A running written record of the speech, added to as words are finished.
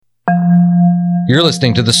You're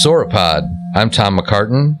listening to the Sauropod. I'm Tom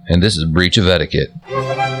McCartan, and this is Breach of Etiquette.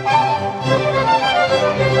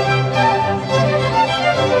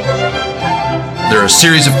 There are a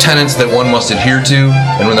series of tenets that one must adhere to,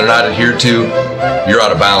 and when they're not adhered to, you're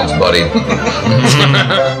out of bounds, buddy.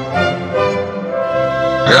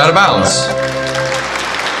 You're out of bounds.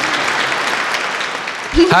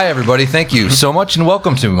 Hi, everybody. Thank you so much, and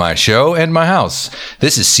welcome to my show and my house.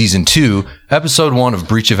 This is Season 2, Episode 1 of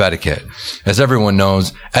Breach of Etiquette. As everyone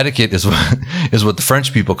knows, etiquette is what the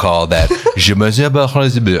French people call that je me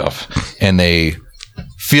bœuf, and they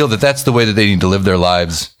feel that that's the way that they need to live their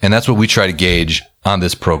lives, and that's what we try to gauge on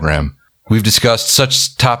this program. We've discussed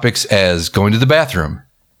such topics as going to the bathroom,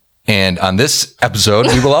 and on this episode,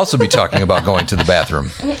 we will also be talking about going to the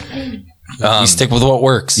bathroom. We stick with what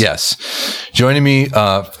works. Yes. Joining me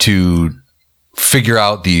to figure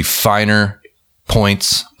out the finer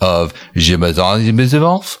points of je me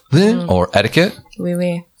bœuf, or etiquette, Oui,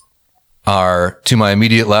 oui. are to my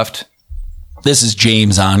immediate left. This is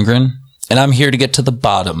James Ongren, and I'm here to get to the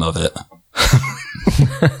bottom of it.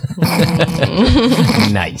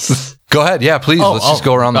 Nice. Go ahead. Yeah, please. Let's just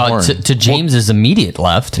go around the horn. To James's immediate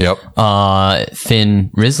left. Yep.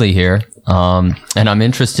 Finn Risley here. And I'm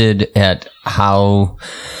interested at how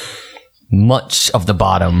much of the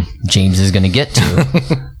bottom James is going to get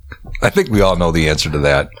to. I think we all know the answer to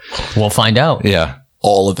that. We'll find out. Yeah.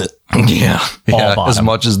 All of it. Yeah. Yeah. bottom. As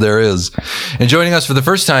much as there is. And joining us for the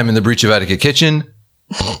first time in the Breach of Etiquette kitchen.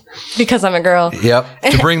 Because I'm a girl. Yep.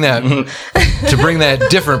 To bring that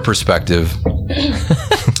different perspective.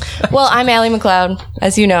 Well, I'm Allie McLeod.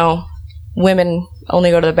 As you know, women only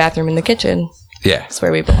go to the bathroom in the kitchen. Yeah. That's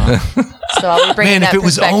where we belong. So I'll be bringing Man, that if it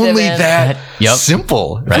was perspective only in. that Yep.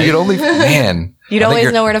 simple. If you could only, man. You'd I think always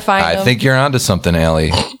you're- know where to find I them. think you're onto something,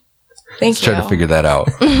 Allie. Thank you. Try to figure that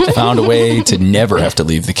out. Found a way to never have to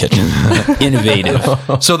leave the kitchen. Innovative.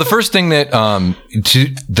 So the first thing that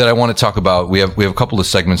that I want to talk about, we have a couple of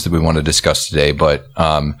segments that we want to discuss today, but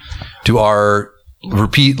to our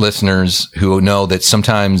repeat listeners who know that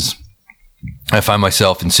sometimes I find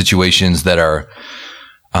myself in situations that are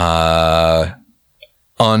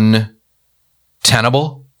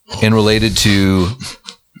untenable in relation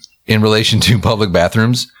to public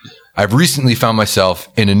bathrooms. I've recently found myself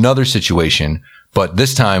in another situation, but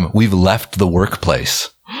this time we've left the workplace.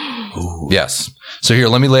 Ooh. Yes. So here,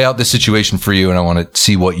 let me lay out this situation for you, and I want to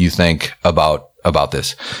see what you think about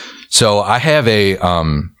this. So I have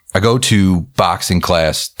I go to boxing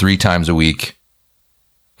class 3 times a week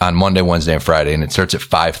on Monday, Wednesday, and Friday, and it starts at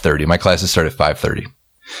 5:30. My classes start at 5:30.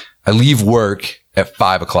 I leave work at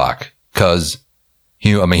 5 o'clock because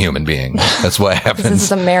I'm a human being. That's what happens. This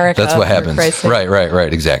is America. That's what for happens. Christ's sake.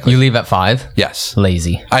 Right. Exactly. You leave at 5? Yes.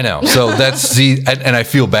 Lazy. I know. So that's and I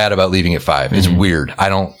feel bad about leaving at 5. It's weird. I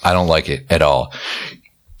don't like it at all.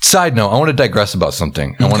 Side note, I want to digress about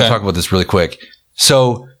something. I want to talk about this really quick.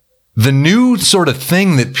 So the new sort of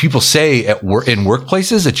thing that people say at work, in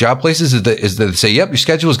workplaces, at job places, is that they say, yep, your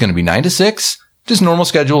schedule is going to be 9 to 6. Just normal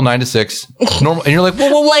schedule, 9 to 6. Normal. And you're like,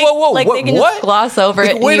 whoa. Like what? they can just gloss over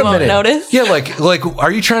it and wait you a won't minute. notice. Yeah, like,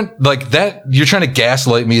 are you trying, like that, you're trying to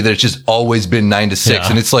gaslight me that it's just always been 9 to 6. Yeah.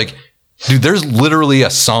 And it's like, dude, there's literally a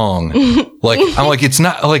song. Like, I'm like, it's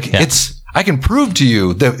not like, I can prove to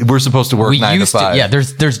you that we're supposed to work 9 to 5. Yeah,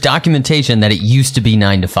 there's documentation that it used to be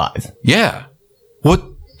 9 to 5. Yeah. What?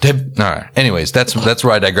 All right. Anyways, that's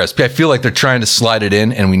where I digress. I feel like they're trying to slide it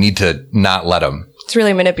in and we need to not let them. It's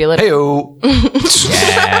really manipulative. Hey-o.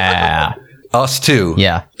 Yeah. Us too.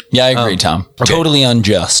 Yeah. Yeah, I agree, Tom. okay. Totally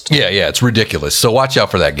unjust. Yeah, it's ridiculous. So watch out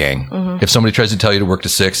for that, gang. If somebody tries to tell you to work to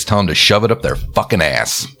 6, tell them to shove it up their fucking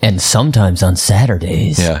ass. And sometimes on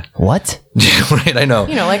Saturdays. Yeah. What? Right, I know.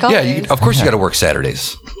 You know, like yeah, always. of course you got to work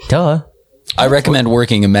Saturdays. Duh. I recommend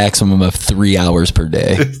working a maximum of 3 hours per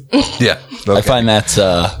day. Yeah. I find that's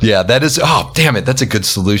Yeah, that is. Oh, damn it. That's a good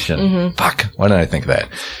solution. Fuck. Why didn't I think of that?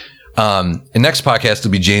 And next podcast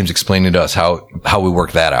will be James explaining to us how we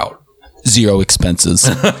work that out. 0 expenses.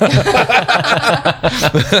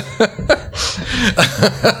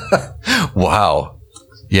 Wow.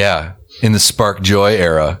 Yeah. In the Spark Joy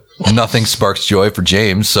era, nothing sparks joy for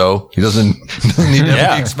James, so he doesn't need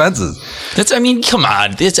any expenses. Come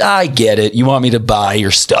on. I get it. You want me to buy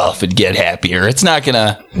your stuff and get happier. It's not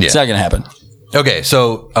gonna happen. Okay,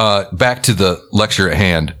 so back to the lecture at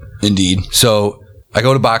hand. Indeed. So I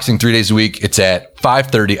go to boxing 3 days a week. It's at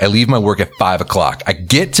 5:30. I leave my work at 5 o'clock. I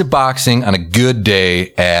get to boxing on a good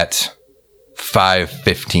day at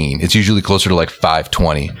 5:15. It's usually closer to like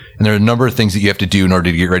 5:20. And there are a number of things that you have to do in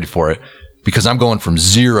order to get ready for it. Because I'm going from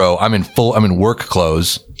 0. I'm in work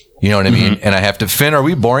clothes. You know what I mean? And I have to, Finn, are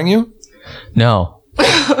we boring you? No.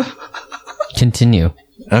 continue.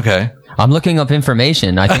 Okay. I'm looking up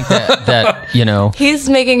information. I think that you know. He's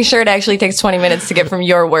making sure it actually takes 20 minutes to get from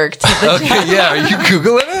your work to the job. Okay. Yeah. Are you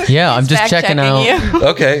Googling it? Yeah, I'm just checking out. You.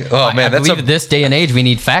 Okay. Oh man, I that's believe this day and age we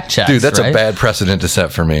need fact checks. dude. That's right? a bad precedent to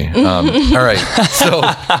set for me. All right.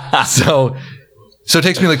 So it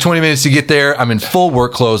takes me like 20 minutes to get there. I'm in full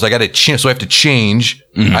work clothes. I got to change. So I have to change.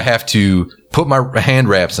 I have to put my hand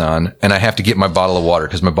wraps on, and I have to get my bottle of water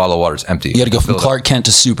because my bottle of water is empty. You got to go from Clark Kent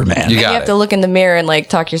to Superman. You You got have it. to look in the mirror and like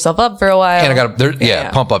talk yourself up for a while. And I got to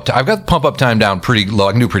pump up. I've got pump up time down pretty low.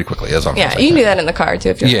 I can do it pretty quickly. That's what I'm Yeah, saying. you can do that in the car too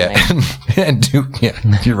if you're running.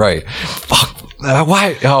 You're right. Fuck.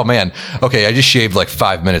 Why? Oh man. Okay, I just shaved like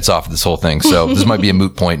 5 minutes off of this whole thing, so this might be a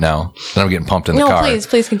moot point now that I'm getting pumped in the No, car.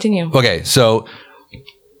 please continue. Okay, so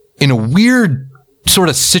in a weird sort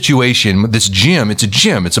of situation, this gym, it's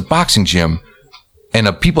a boxing gym, and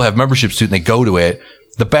people have memberships to it and they go to it.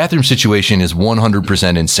 The bathroom situation is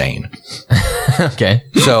 100% insane. Okay.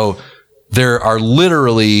 So there are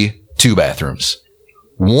literally 2 bathrooms,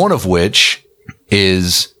 one of which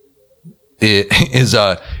is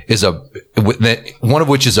a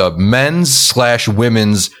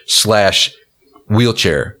men's/women's/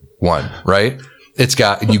 wheelchair one, right? It's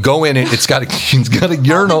got, you go in it, it's got a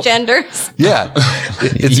urinal. Genders. Yeah.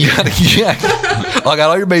 It's got I got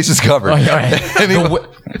all your bases covered. All right.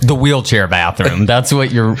 The wheelchair bathroom. That's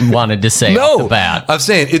what you wanted to say off the bat. I'm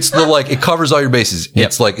saying it's it covers all your bases. Yep.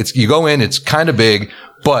 It's like, you go in, it's kind of big,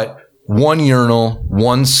 but one urinal,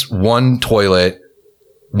 one toilet,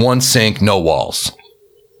 one sink, no walls.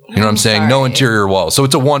 You know what I'm saying? No interior walls. So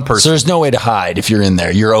it's a one person. So there's no way to hide if you're in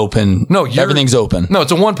there. You're open. No, everything's open. No,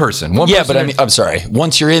 it's a one person. Yeah, but I mean, I'm sorry.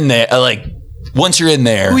 Once you're in there, once you're in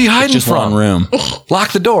there, who are you hiding it's just from? one room.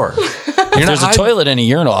 Lock the door. If there's a toilet and a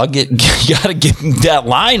urinal, you gotta get that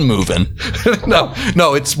line moving.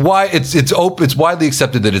 No, it's why it's open. It's widely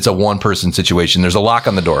accepted that it's a one person situation. There's a lock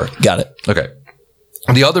on the door. Got it. Okay.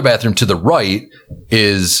 The other bathroom to the right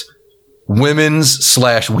is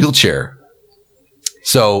women's/wheelchair.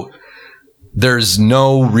 So there's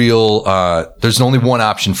no real, there's only one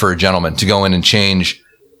option for a gentleman to go in and change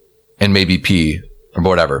and maybe pee or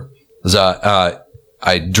whatever.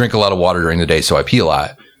 I drink a lot of water during the day, so I pee a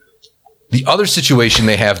lot. The other situation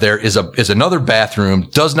they have there is another bathroom,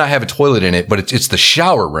 does not have a toilet in it, but it's the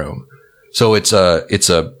shower room. So it's a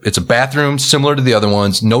bathroom similar to the other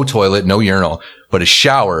ones, no toilet, no urinal, but a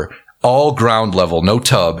shower, all ground level, no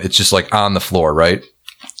tub. It's just like on the floor, right?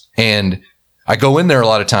 And I go in there a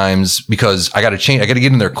lot of times because I got to change. I got to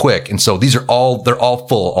get in there quick, and so they're all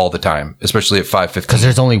full all the time, especially at 5:15. Because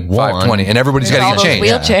there's only one. 5:20, and everybody's got All to those get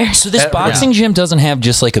changed. wheelchairs. So this boxing gym doesn't have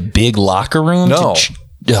just like a big locker room? No.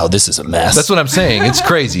 Oh, this is a mess. That's what I'm saying. It's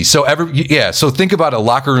crazy. So so think about a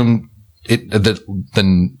locker room. The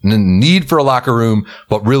need for a locker room,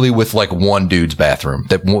 but really with like one dude's bathroom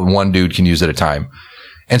that one dude can use at a time,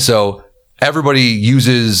 and so everybody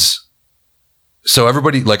uses. So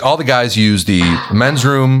everybody, like all the guys use the men's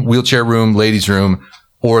room, wheelchair room, ladies room,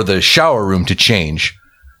 or the shower room to change.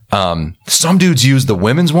 Some dudes use the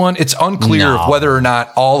women's one. It's unclear whether or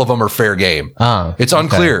not all of them are fair game. It's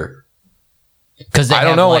unclear. Because I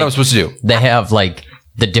don't know what I'm supposed to do. They have like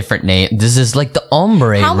the different name. This is like the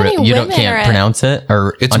ombre. How many You women can't are pronounce it,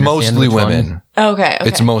 or It's understand mostly which one? women. Okay.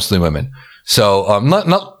 It's mostly women. So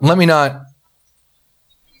let me not.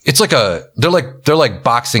 It's like they're like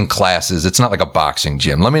boxing classes. It's not like a boxing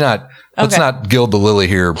gym. Let's not gild the lily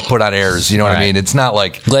here, put on airs. You know what I mean? It's not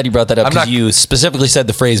like. Glad you brought that up I'm because not- you specifically said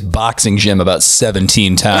the phrase boxing gym about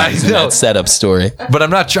 17 times I in know. that setup story. But I'm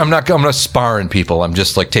not sparring people. I'm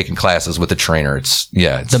just like taking classes with a trainer. It's The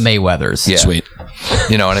Mayweathers. Yeah. Sweet.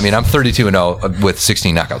 You know what I mean? I'm 32-0 with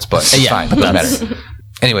 16 knockouts, but it's fine. It doesn't matter.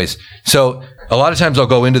 Anyways, so a lot of times I'll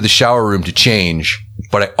go into the shower room to change,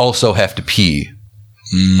 but I also have to pee.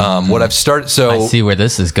 What I've started, I see where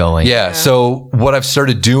this is going. yeah. So what I've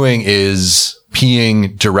started doing is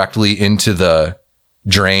peeing directly into the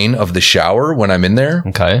drain of the shower when I'm in there.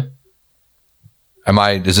 Okay.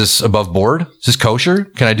 Is this above board? Is this kosher?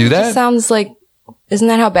 Can I do It that? sounds like, isn't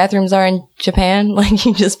that how bathrooms are in Japan? Like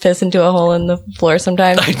you just piss into a hole in the floor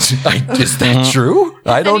sometimes. Is that true?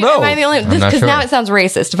 I don't know. Am I the only? not Because sure. now it sounds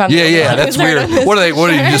racist. If I'm the only Yeah, one that's who's heard weird. of this. What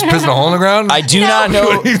are you just pissing a hole in the ground? I do not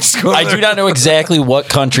know. Just go I there. do not know exactly what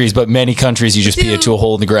countries, but many countries you just pee into a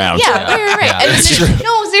hole in the ground. Yeah, right.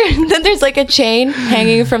 And then there's like a chain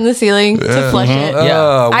hanging from the ceiling to flush it.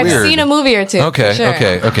 I've weird. seen a movie or two. Okay, for sure.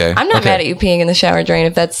 okay. I'm not Okay. mad at you peeing in the shower drain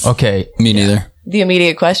if that's Okay. Me neither. the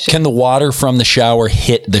immediate question. Can the water from the shower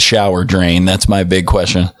hit the shower drain? That's my big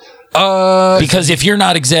question. Because if you're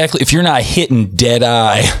not hitting dead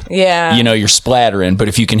eye, Yeah. you're splattering. But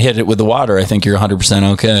if you can hit it with the water, I think you're 100%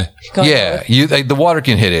 okay. Yeah, the water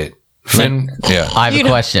can hit it. Finn, yeah. I have a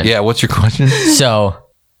question. Yeah, what's your question? So,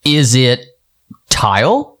 is it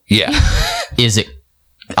tile? Yeah. Is it?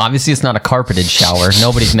 Obviously, it's not a carpeted shower.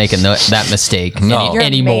 Nobody's making that mistake No. You're a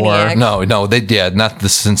anymore. maniac. No, not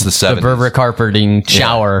since the 70s. The Berber carpeting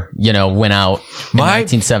shower, went out in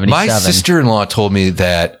 1977. My sister-in-law told me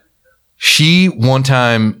that she one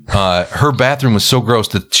time her bathroom was so gross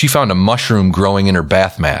that she found a mushroom growing in her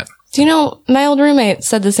bath mat. Do you know, my old roommate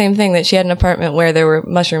said the same thing, that she had an apartment where there were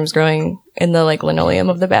mushrooms growing in the linoleum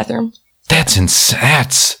of the bathroom. That's insane.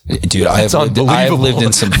 Dude, I have lived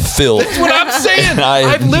in some filth. That's what I'm saying.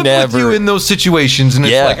 I've lived with you in those situations, and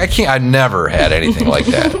it's Yeah. like I never had anything like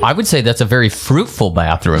that. I would say that's a very fruitful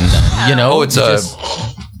bathroom. Then,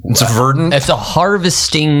 It's a verdant. It's a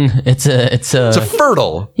harvesting. It's a It's a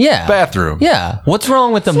fertile bathroom. Yeah. What's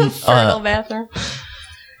wrong with them? Fertile bathroom.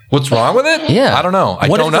 What's wrong with it? Yeah. I don't know. I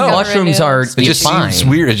What don't if the know. mushrooms are It just fine? seems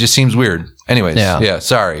weird. It just seems weird. Anyways, Yeah.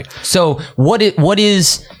 sorry. So what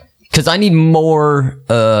is? Because I need more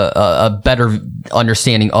a better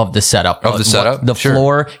understanding of the setup the Sure.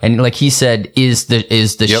 floor, and like he said, is the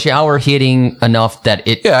Yep. shower hitting enough that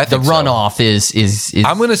it Yeah, I the think so. runoff is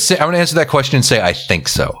I'm gonna answer that question and say I think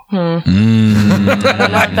so. I don't know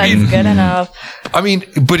if that's good enough. I mean,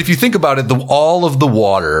 but if you think about it, all of the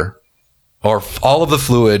water or all of the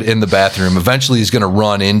fluid in the bathroom eventually is going to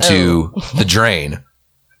run into the drain.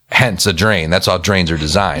 Hence a drain. That's how drains are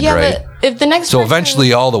designed, Yeah, right? but if the next So person-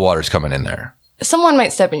 eventually all the water's coming in there. someone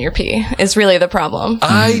might step in your pee is really the problem.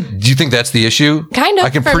 Do you think that's the issue? Kind of, I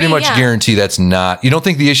can for pretty me, much yeah. guarantee that's not. You don't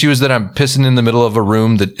think the issue is that I'm pissing in the middle of a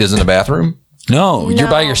room that isn't a bathroom? No, you're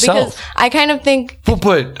by No, yourself. because I kind of think,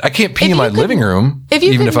 But I can't pee If in my you could- living room, if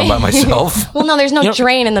you even could if I'm by make- myself. well, no, there's no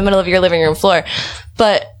drain in the middle of your living room floor.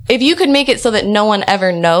 But if you could make it so that no one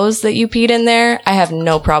ever knows that you peed in there, I have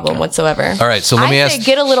no problem whatsoever. All right, so let me I'd ask. say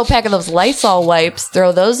get a little pack of those Lysol wipes,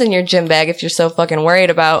 throw those in your gym bag if you're so fucking worried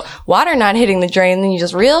about water not hitting the drain. Then you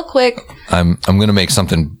just real quick. I'm going to make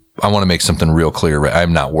something. I want to make something real clear.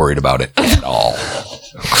 I'm not worried about it at all.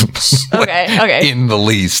 Okay. In the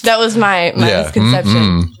least. That was my Yeah.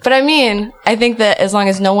 misconception. But I mean, I think that as long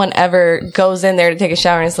as no one ever goes in there to take a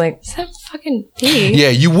shower and it's like, is that fucking pee? Yeah,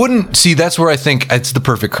 you wouldn't see. That's where I think it's the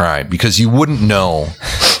perfect crime, because you wouldn't know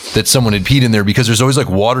that someone had peed in there, because there's always like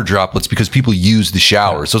water droplets because people use the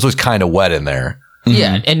shower, so it's always kind of wet in there.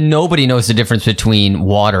 yeah, and nobody knows the difference between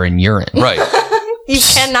water and urine. Right. You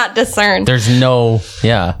cannot discern. There's no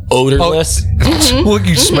Odorless. Look,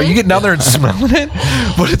 you get down there and smelling it,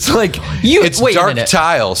 but it's like it's wait a dark minute.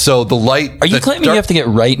 tile, so the light. Are you claiming you have to get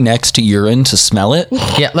right next to urine to smell it?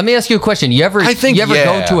 Yeah, let me ask you a question. You ever I think, go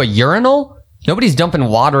yeah. to a urinal? Nobody's dumping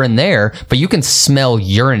water in there, but you can smell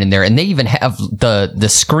urine in there, and they even have the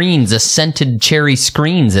screens, the scented cherry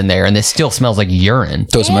screens in there, and it still smells like urine.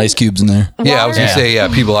 Throw some ice cubes in there. Yeah, I was gonna Water- say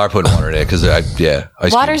people are putting water in it because ice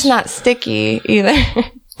Water's cubes. not sticky either.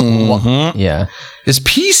 Yeah, Is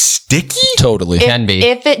pee sticky? Totally. Can be.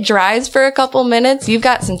 If it dries for a couple minutes, you've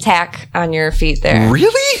got some tack on your feet there.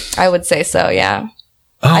 Really? I would say so, yeah.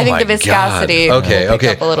 Oh I think my the viscosity God. Okay, will pick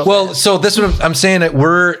okay. up a little Well, bit. so this one I'm saying that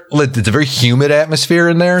it's a very humid atmosphere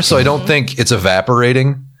in there, so I don't think it's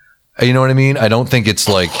evaporating. You know what I mean? I don't think it's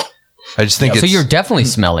like. I just think so it's. you're definitely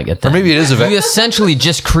smelling it. Then. or maybe it is you evaporating. essentially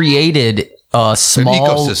just created a small,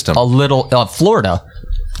 ecosystem. a little Florida,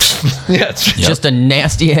 Yeah, it's, just a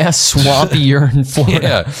nasty ass swampy urine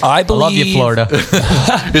Florida. yeah. I love you, believe Florida.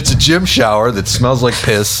 It's a gym shower that smells like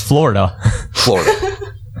piss. Florida. Florida.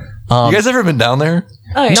 You guys ever been down there?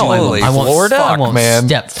 Oh, yeah. No, Holy I won't. Florida? I won't Man.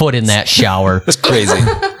 step foot in that shower. It's crazy.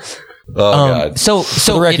 Oh God. So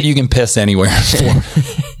For the record, it you can piss anywhere.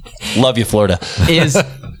 Love you, Florida. is.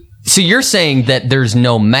 So you're saying that there's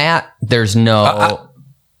no mat, there's no.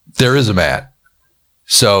 There is a mat,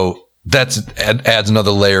 so adds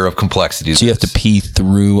another layer of complexity. So you have to pee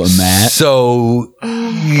through a mat. So,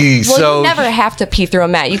 Well, you never have to pee through a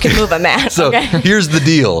mat. You can move a mat. So okay? here's the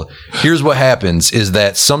deal. Here's what happens is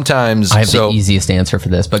that sometimes I have the easiest answer for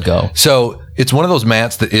this, but go. So it's one of those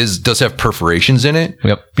mats that does have perforations in it.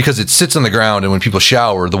 Yep. Because it sits on the ground, and when people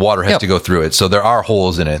shower, the water has Yep. to go through it. So there are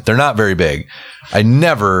holes in it. They're not very big. I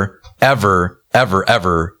never, ever, ever,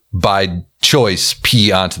 ever by choice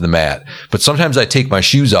pee onto the mat. But sometimes I take my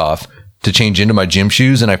shoes off to change into my gym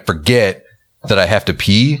shoes, and I forget that I have to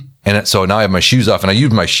pee. And so now I have my shoes off, and I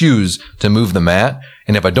use my shoes to move the mat.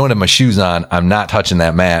 And if I don't have my shoes on, I'm not touching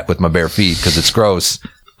that mat with my bare feet because it's gross.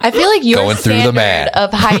 I feel like your Going through the standard mat.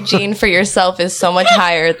 of hygiene for yourself is so much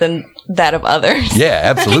higher than that of others. Yeah,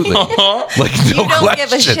 absolutely. Like, no You don't question.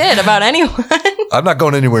 give a shit about anyone. I'm not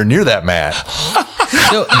going anywhere near that mat.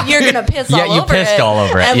 You're gonna piss Yeah, all you over pissed it all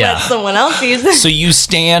over it, and yeah. let someone else use it. So you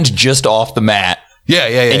stand just off the mat Yeah.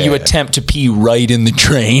 and you attempt to pee right in the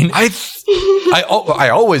drain. I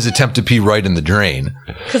always attempt to pee right in the drain.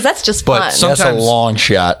 Because that's just But fun. some- That's a sometimes- long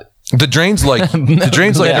shot. The drain's like this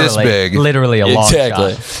Literally- big. Literally a long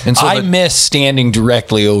Exactly. shot. And so I the- miss standing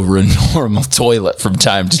directly over a normal toilet from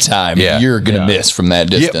time to time. Yeah. You're going to miss from that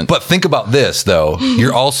distance. Yeah, but think about this though.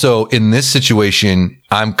 You're also in this situation.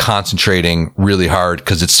 I'm concentrating really hard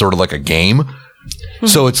because it's sort of like a game.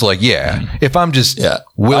 So it's like, if I'm just I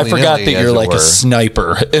willy-nilly, forgot that as you're it like were. a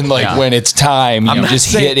sniper, and like Yeah. when it's time, you not just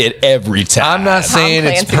saying- hit it every time. I'm not saying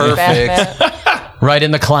it's Clancy with perfect. Batman. Right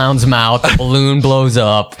in the clown's mouth. The balloon blows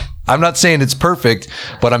up. I'm not saying it's perfect,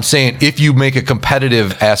 but I'm saying if you make a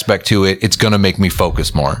competitive aspect to it, it's going to make me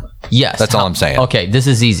focus more. Yes. That's all I'm saying. Okay, this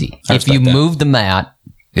is easy. If you respect that. move the mat,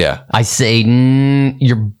 Yeah. I say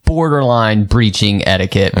you're borderline breaching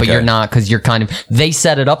etiquette, but Okay. you're not because you're kind of. They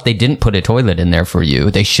set it up. They didn't put a toilet in there for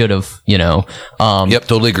you. They should have. Yep.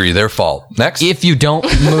 Totally agree. Their fault. Next. If you don't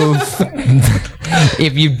move,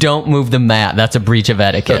 if you don't move the mat, that's a breach of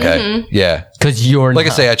etiquette. Okay. Yeah. Because you're Like I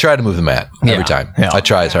not- say, I try to move the mat every Yeah. time. Yeah. I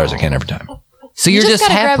try as hard as I can every time. So You you're just just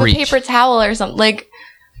gotta half grab breach. a paper towel or something. Like,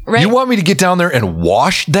 right? You want me to get down there and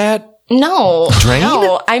wash that? No. Drain?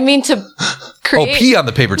 No. I mean to Oh, create. pee on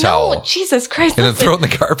the paper towel No, Jesus Christ. and then listen. throw it in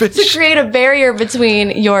the garbage? To create a barrier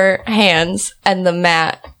between your hands and the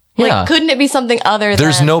mat. Like, Yeah. couldn't it be something other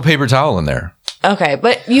There's than... no paper towel in there. Okay,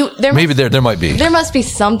 but Maybe there might be. there must be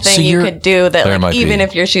something So you you're- could do that, There like, might even be.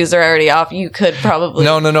 if your shoes are already off, you could probably.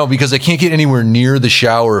 No, because I can't get anywhere near the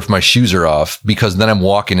shower if my shoes are off because then I'm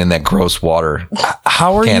walking in that gross water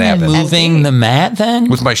How are Can't you happen. moving the mat then?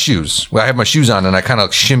 with my shoes. Well, I have my shoes on and I kind of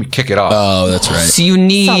kick it off. Oh, that's right. So you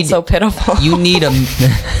need. Sounds so pitiful. You need a.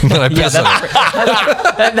 and I piss on it.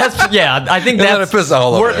 That's yeah. I think And then that's. I piss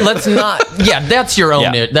all over we're- it. Let's not. Yeah, that's your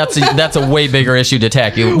own. Yeah. That's a way bigger issue to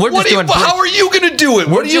tackle. We're What just are you, doing. how are you going to do it?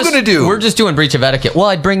 What are you going to do? We're just doing breach of etiquette. Well,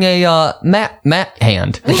 I'd bring a mat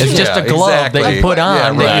hand. It's just a glove that exactly. you put on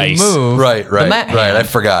Yeah, that you right. move. right. The mat hand. I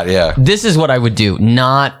forgot. Yeah. This is what I would do.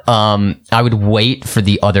 Not. I would wait for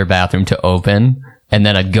the other bathroom to open, and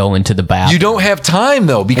then I'd go into the bathroom. You don't have time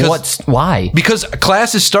though because Why? because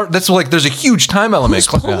classes start. That's like there's a huge time element.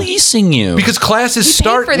 Who's policing you? Because classes You pay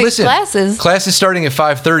start. for these listen, classes. Classes starting at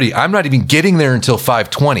 5:30. I'm not even getting there until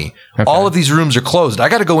 5:20. All of these rooms are closed. I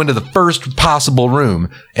got to go into the first possible room,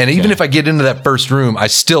 and even if I get into that first room, I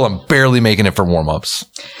still am barely making it for warm-ups.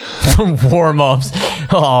 Warm ups.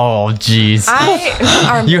 Oh, jeez.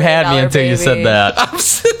 You had me until you said that.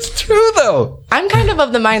 It's true though. I'm kind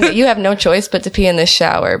of the mind that you have no choice but to pee in the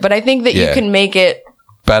shower, but I think that Yeah. you can make it.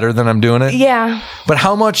 Better than I'm doing it. Yeah. But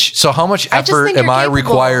how much? So how much I just effort think am you're I capable.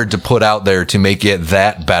 required to put out there to make it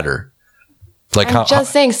that better? Like I'm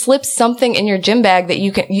just saying, slip something in your gym bag that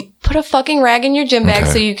you put a fucking rag in your gym bag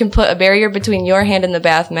Okay. so you can put a barrier between your hand and the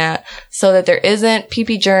bath mat so that there isn't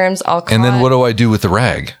pee-pee germs all caught. And then what do I do with the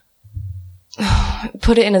rag?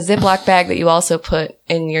 Put it in a Ziploc bag that you also put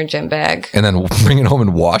in your gym bag. And then bring it home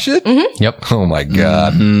and wash it? Mm-hmm. Yep. Oh my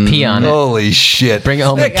god! Pee on it. Holy shit! Bring it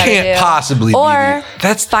home That and- Gotta can't do. possibly Or be.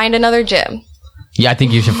 That's find another gym. Yeah, I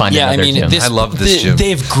think you should find Yeah, I another mean, gym. this, I love this gym.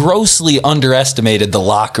 They've grossly underestimated the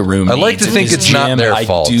locker room. I like needs to of think this it's not gym. their I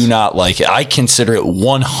fault. do not like it. I consider it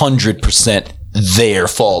 100% their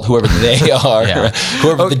fault. Whoever they are, Yeah.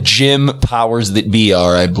 whoever the gym powers that be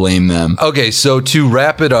are, I blame them. Okay, so to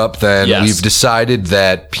wrap it up, then Yes. we've decided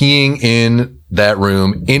that peeing in that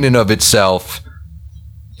room, in and of itself,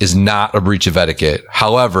 is not a breach of etiquette.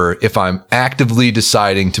 However, if I'm actively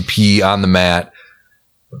deciding to pee on the mat,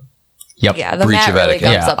 Yep. Yeah, the Breach mat of really etiquette.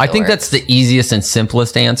 comes Yeah, up I the think worst. that's the easiest and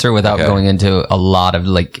simplest answer without Okay. going into a lot of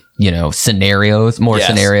scenarios, more Yes.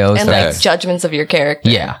 scenarios. and Okay. like judgments of your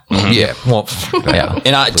character. Yeah. yeah, well, Yeah.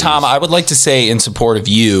 And Tom, I would like to say in support of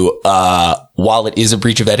you, while it is a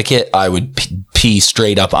breach of etiquette, I would pee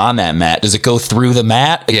straight up on that mat. Does it go through the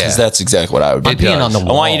mat? Because Yeah. that's exactly what I would I'm do. peeing on the I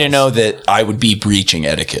walls. want you to know that I would be breaching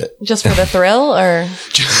etiquette. Just for the thrill, or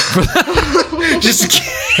just,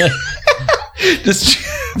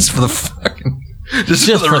 just for the fucking, just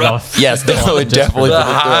Just for the, ru- Yes, definitely, definitely the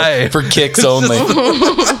high. for kicks only.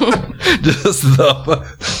 just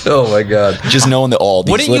the, oh my god. Just knowing that all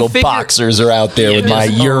What these do you little figure- boxers are out there with my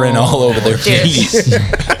urine all over their Dude. feet.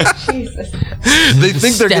 They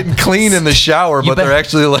think they're getting clean in the shower, but bet- they're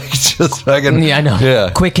actually like just fucking. Yeah, I know. Yeah.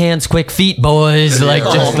 Quick hands, quick feet, boys. Like,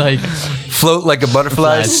 just like, Float like a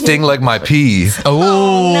butterfly, sting like my pee.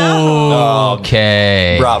 Oh,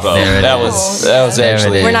 okay. Bravo. That was There it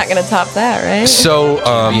actually. is. We're not going to top that, right? So,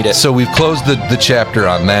 Read it. so we've closed the chapter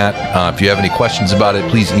on that. If you have any questions about it,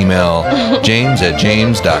 please email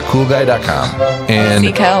james@james.coolguy.com. And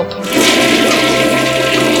Seek help.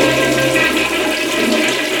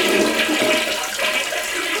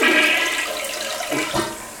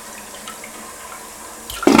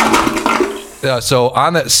 so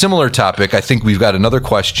on that similar topic, I think we've got another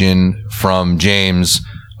question from James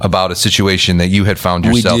about a situation that you had found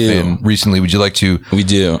yourself do. in recently. Would you like to? We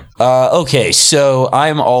do. Okay, so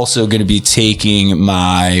I'm also going to be taking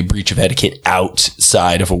my breach of etiquette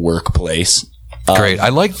outside of a workplace. Great. I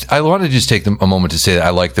want to just take a moment to say that I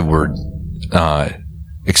like the word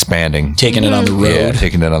expanding. Taking it on the road. Yeah,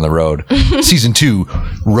 taking it on the road. Season 2,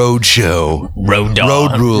 Road Show. Road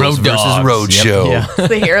dog. Road rules Road versus dogs. Road Yep, Show. yeah. It's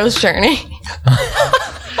the hero's journey.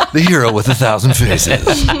 The hero with 1,000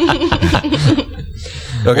 faces.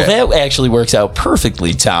 Okay. Well, that actually works out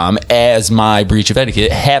perfectly, Tom, as my breach of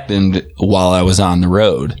etiquette happened while I was on the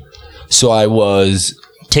road. So I was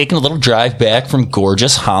taking a little drive back from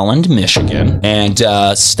gorgeous Holland, Michigan, and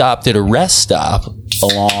stopped at a rest stop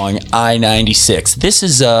along I-96. This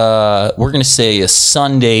is, we're going to say, a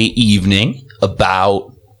Sunday evening, about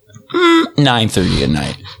 9:30 at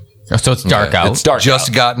night. So it's dark out. It's dark Just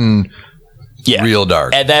out. gotten Yeah. real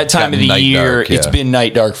dark. At that time of Gotten the night year, dark, it's yeah. been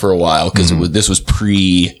night dark for a while because this was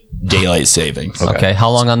pre-daylight savings. Okay. How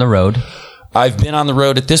long on the road? I've been on the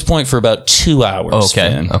road at this point for about 2 hours. Okay.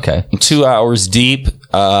 Finn. Okay. 2 hours deep. This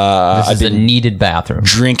I've is a been needed bathroom.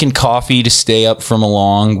 drinking coffee to stay up from a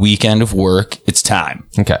long weekend of work. It's time.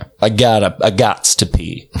 Okay. I gots to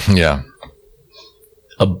pee. Yeah.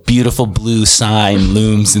 A beautiful blue sign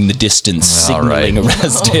looms in the distance, signaling a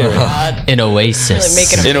rest area. An oasis. Really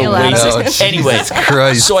making In a real out of Oasis. it. Anyway,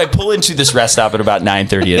 Christ. so I pull into this rest stop at about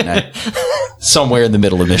 9:30 at night, somewhere in the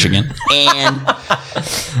middle of Michigan, and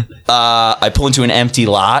I pull into an empty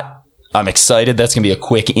lot. I'm excited. That's gonna be a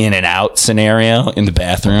quick in and out scenario in the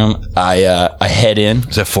bathroom. I head in.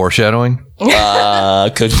 Is that foreshadowing?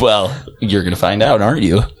 Well, you're gonna find out, aren't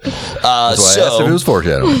you? That's why I asked if it was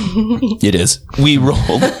foreshadowing. It is. We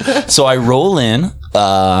rolled. So I roll in.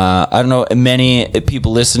 I don't know, many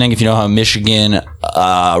people listening, if you know how Michigan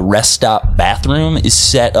rest stop bathroom is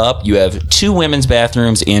set up, you have 2 women's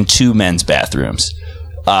bathrooms and 2 men's bathrooms.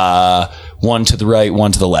 One to the right,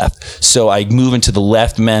 one to the left. So I move into the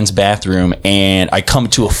left men's bathroom and I come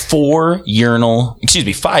to a 5 urinal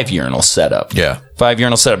setup. Yeah. 5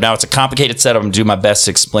 urinal setup. Now it's a complicated setup. I'm doing my best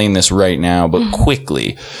to explain this right now, but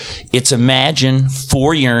quickly. It's imagine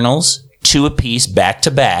 4 urinals, 2 apiece, back to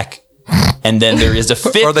back. And then there is a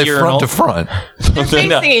 5th Are they urinal. front to front? They're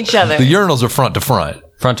facing each other. The urinals are front to front.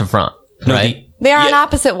 Front to front. No, right? They are on Yeah.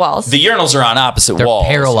 opposite walls. The urinals are on opposite They're walls.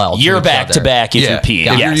 parallel to You're each back other. to back if Yeah. you're peeing.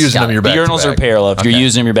 If you're Yes. using them, you're back The to urinals back. are parallel. If you're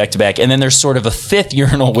using them, you're back to back. And then there's sort of a 5th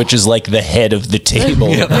urinal, which is like the head of the table.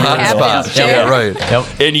 Yeah, the hot Yeah, spot. yeah. Yeah, right. Yep.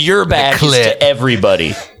 And your back is clit. to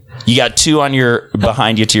everybody. You got 2 on your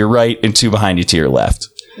behind you to your right and 2 behind you to your left.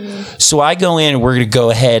 So I go in and we're going to go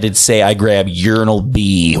ahead and say I grab urinal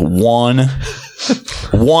B, one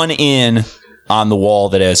in on the wall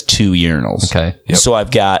that has 2 urinals. Okay. So I've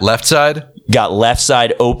got Left side? left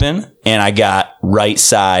side open and I got right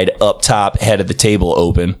side up top, head of the table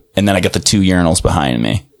open. And then I got the 2 urinals behind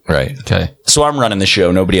me. Right. Okay. So I'm running the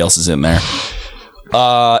show. Nobody else is in there.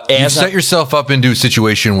 You set yourself up into a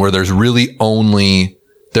situation where there's really only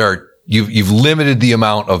you've limited the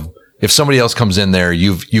amount of, if somebody else comes in there,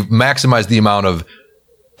 you've maximized the amount of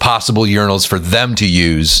possible urinals for them to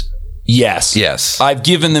use. Yes. I've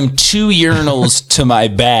given them 2 urinals to my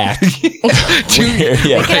back. They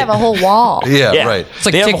could have a whole wall. Yeah, right. It's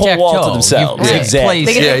like They have a whole wall to tic-tac-toe. themselves. You- Right. Exactly.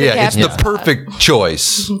 They can Yeah, have the yeah. It's the captain's perfect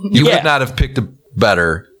choice. You Yeah. could not have picked a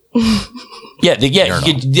better. Yeah,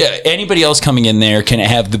 anybody else coming in there can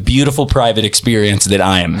have the beautiful private experience that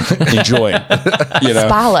I am enjoying. You know?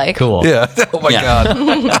 Spa-like. Cool. Yeah. Oh my Yeah.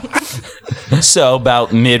 God. So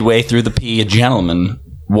about midway through the pee, a gentleman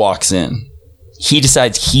walks in. He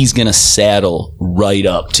decides he's going to saddle right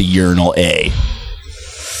up to urinal A.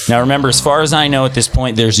 Now, remember, as far as I know at this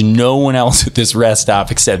point, there's no one else at this rest stop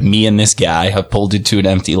except me and this guy. I pulled into an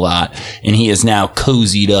empty lot, and he is now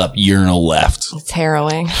cozied up urinal left. It's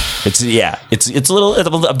harrowing. It's a little.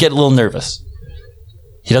 I'm getting a little nervous.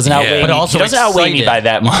 He doesn't outweigh But me. also He doesn't outweigh me excited. by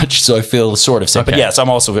that much, so I feel sort of sick. But Okay. yes, I'm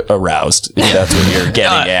also aroused. If that's what you're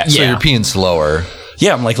getting at. So Yeah. you're peeing slower.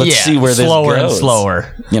 Yeah, I'm like, let's see where this slower goes. and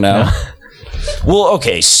slower. You know. Well,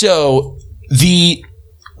 okay, so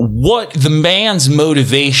what the man's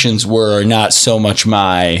motivations were are not so much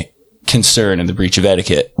my concern and the breach of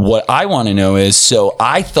etiquette. What I want to know is, so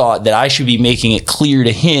I thought that I should be making it clear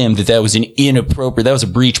to him that that was that was a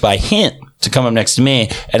breach by him to come up next to me.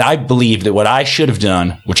 And I believed that what I should have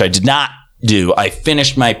done, which I did not do, I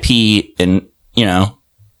finished my pee and,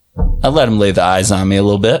 I let him lay the eyes on me a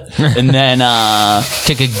little bit. And then,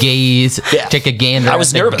 Take a gaze. Yeah. Take a gander. I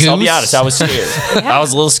was at the nervous. I'll be goose. honest. I was scared. I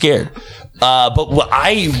was a little scared. But what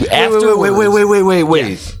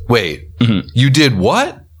Wait. You did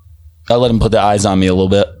what? I let him put the eyes on me a little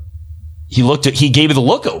bit. He gave me the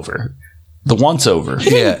look over. The once over. He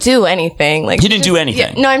didn't do anything. Like He didn't do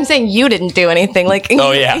anything. No, I'm saying you didn't do anything. Like,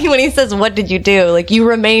 Oh, yeah. when he says, "What did you do?" Like, you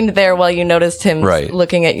remained there while you noticed him Right.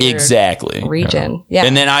 looking at your Exactly. region. Yeah.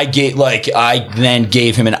 And then I then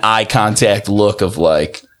gave him an eye contact look of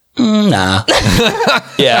like, nah.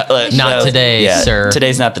 Yeah. Not today, sir.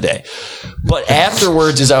 Today's not the day. But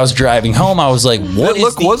afterwards, as I was driving home, I was like, That what is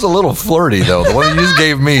look the- was a little flirty, though. The one you just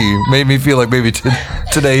gave me made me feel like maybe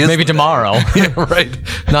today is Maybe tomorrow. Yeah, right.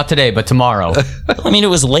 Not today, but tomorrow. I mean, it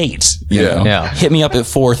was late. You Yeah. know? Yeah. Hit me up at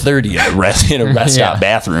 4:30 in a rest stop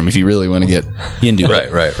bathroom if you really want to get into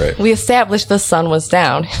it. Right. we established the sun was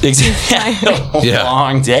down. Exactly. Yeah.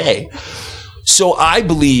 Long day. So I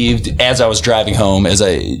believed as I was driving home, as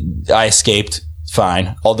I escaped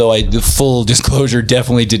fine. Although the full disclosure,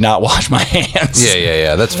 definitely did not wash my hands.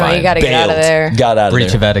 Yeah. That's No, fine. you got to get out of Bailed. there. Got out of Breach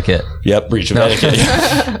there. of etiquette. Yep, breach of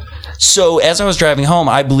etiquette. So as I was driving home,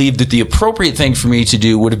 I believed that the appropriate thing for me to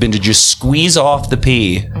do would have been to just squeeze off the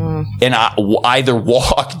pee and either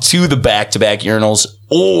walk to the back-to-back urinals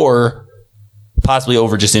or possibly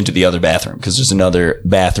over just into the other bathroom because there's another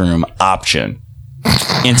bathroom option.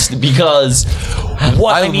 Because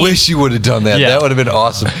what I wish you would have done that. Yeah. That would have been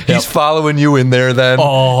awesome. He's following you in there then.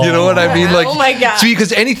 Oh. You know what I mean? Like, Oh my God. See,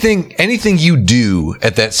 because anything you do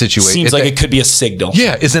at that situation seems like it could be a signal.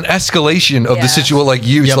 yeah, is an escalation of Yeah. the situation. Like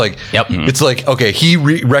you, it's like, Yep. it's like, okay, he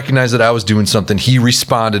recognized that I was doing something. He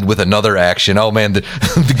responded with another action. Oh man, the,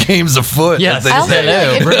 the game's afoot. Yes, as they I'll say.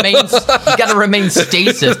 say- hello. Remains. You got to remain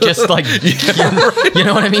stasis, just like you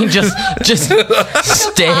know what I mean. Just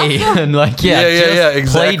stay and like Yeah, just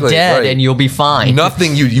exactly, play dead right. and you'll be fine.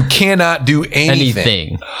 Nothing you cannot do anything.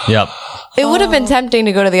 Anything. Yep. It would have been tempting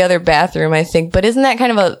to go to the other bathroom, I think, but isn't that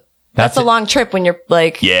kind of that's a it. long trip when you're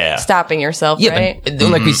like Yeah. stopping yourself, Yeah, right? but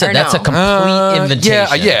like we said, Or that's no? a complete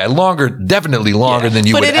invitation. Yeah, longer, definitely longer than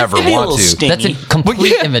you But would it is ever gonna be a want little to. stinky. That's a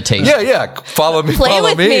complete invitation. Yeah. Follow me. Play follow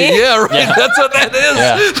with me. me. Yeah, right. That's what that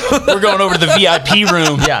is. Yeah. We're going over to the VIP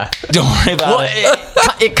room. Yeah. Don't worry about Well,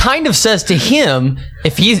 it. it kind of says to him,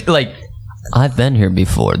 if he's like, I've been here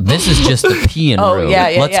before. This is just the peeing room.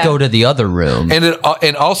 yeah, Let's yeah. go to the other room.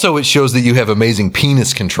 And also it shows that you have amazing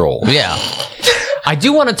penis control. Yeah. I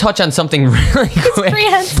do want to touch on something really quick.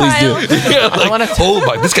 Prehensile. Yeah, like, I wanna- oh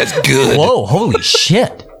my, this guy's good. Whoa, holy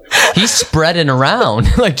shit. He's spreading around.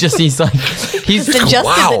 he's He's adjusted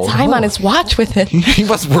Wow. the time on his watch with it. He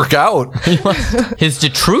must work out. his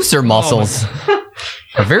detrusor muscles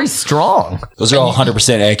are very strong. Those are all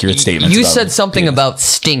 100% accurate statements. You about said it. something about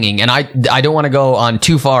stinging, and I don't want to go on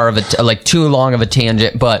too far of too long of a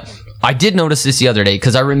tangent, but I did notice this the other day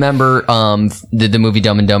because I remember the movie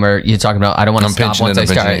Dumb and Dumber. You're talking about I don't want to stop pinching once it,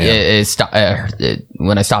 I I'm start. pinching it,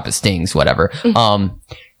 When I stop, it stings. Whatever.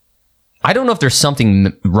 I don't know if there's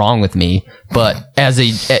something wrong with me, but as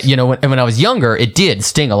when I was younger, it did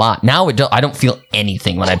sting a lot. Now I don't feel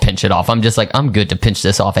anything when I pinch it off. I'm just like, I'm good to pinch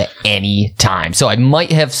this off at any time. So I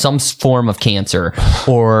might have some form of cancer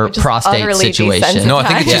or Just prostate utterly situation. No, I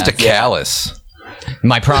think it's just a Yeah. callus.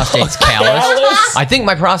 My prostate's callous. I think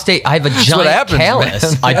my prostate, I have a giant happens,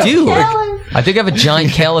 callus. man. I do. I think I have a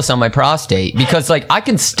giant callus on my prostate because like I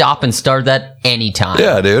can stop and start that anytime.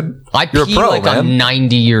 Yeah, dude. I You're a pee pro, like man. I'm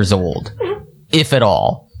 90 years old, if at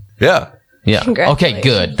all. Yeah. Yeah. Okay, Congratulations.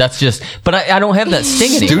 good. That's just, but I don't have that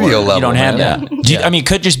sting anymore. Studio level. You don't have man. that. I mean, it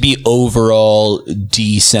could just be overall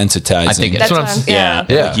desensitizing. I think That's what what I'm I'm. Yeah.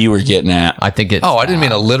 Yeah. like you were getting at. I think it's. Oh, I didn't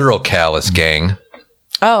mean a literal callus, gang.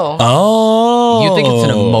 Oh. Oh, You think it's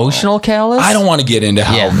an emotional callus? I don't want to get into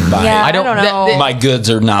how Yeah. my, Yeah, I don't know. my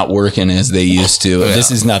goods are not working as they used to.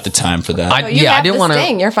 This is not the time for that. I, You yeah, I have didn't the want to.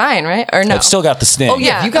 sting. You're fine, right? Or no? I've still got the sting. Oh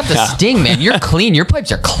yeah, if you got the sting, man. You're clean. Your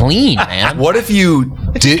pipes are clean, man. What if you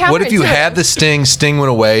did? What if you counterintuitive. had the sting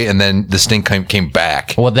went away, and then the sting came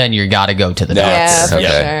back? Well, then you got to go to the doctor. Yeah, for Okay.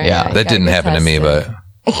 sure. Yeah. You That gotta didn't get happen to me, tested.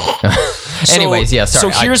 but Anyways, yeah.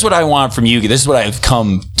 Sorry. So here's what I want from you. This is what I've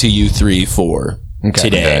come to you three for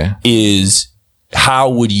today. Okay. Is how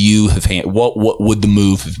would you have what would the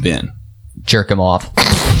move have been? jerk him off.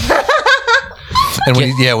 and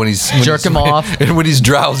when he's Jerk him off. and when he's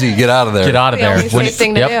drowsy, get out of there. Get out of The there. only safe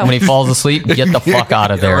thing to do. When he falls asleep, get the fuck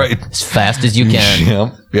out of there right. as fast as you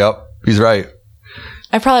can. Yep. He's right.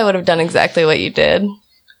 I probably would have done exactly what you did.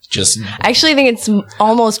 Just I actually think it's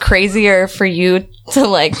almost crazier for you to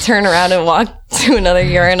like turn around and walk to another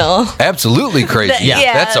urinal. Absolutely crazy.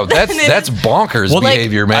 Yeah. That's bonkers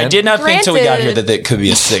behavior, man. I did not think till we got here Granted- that could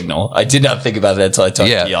be a signal. I did not think about that until I talked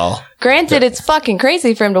Yeah. to y'all. Granted, it's fucking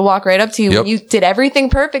crazy for him to walk right up to you Yep. when you did everything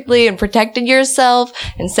perfectly and protected yourself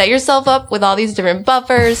and set yourself up with all these different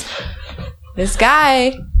buffers. This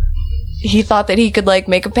guy, he thought that he could like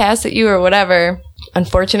make a pass at you or whatever.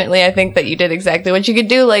 Unfortunately, I think that you did exactly what you could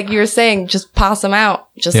do. Like you were saying, just pass him out.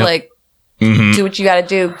 Just Yep. do what you got to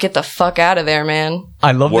do. Get the fuck out of there, man.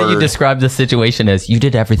 I love that you Word. described the situation as you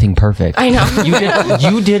did everything perfect. I know.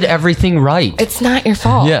 You did everything right. It's not your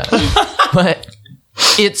fault. Yeah, but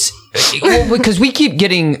it's because we keep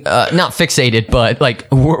getting not fixated, but like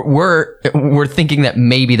we're thinking that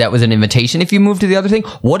maybe that was an invitation. If you move to the other thing,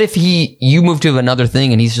 what if you move to another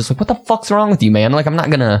thing and he's just like, "What the fuck's wrong with you, man?" Like I'm not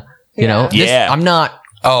gonna, you know, Yeah. I'm not.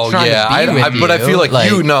 Oh trying to yeah, be with but I you. feel like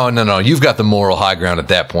you no. You've got the moral high ground at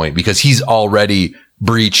that point because he's already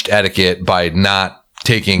breached etiquette by not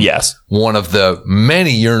taking Yes. one of the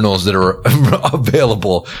many urinals that are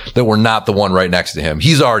available that were not the one right next to him.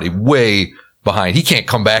 He's already way behind. He can't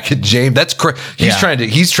come back at James. That's he's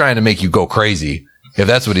trying to make you go crazy. If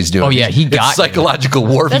that's what he's doing. Oh, yeah, he got you. it's psychological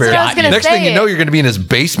warfare. That's what I was gonna Next thing say. you know, you're going to be in his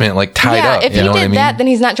basement, like tied Yeah, up. if you he know did what I mean? that, then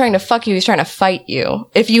he's not trying to fuck you. He's trying to fight you.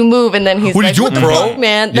 If you move and then he's What are like, you "What doing, the bro?" fuck,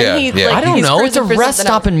 man?" Then Yeah, he's yeah. like, I don't he's know. It's a cruising for rest something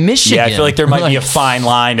stop else. in Michigan. Yeah, I feel like there might be a Like, fine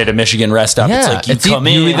line at a Michigan rest stop. It's Yeah, like you it's come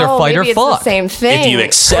you in. either fight or maybe fuck. It's the same thing. If you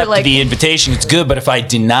accept Or, like, the invitation, it's good. But if I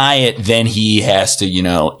deny it, then he has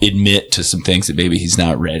to, admit to some things that maybe he's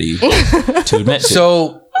not ready to admit to.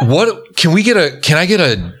 So can I get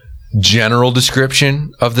a general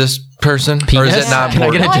description of this person? Or is Penis? it not Can I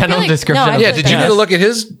important? get a Oh, I feel general like- description? no, I of Yeah, feel did you like- get a look at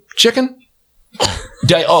his chicken?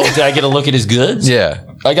 Did I get a look at his goods? Yeah.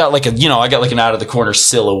 I got like an out of the corner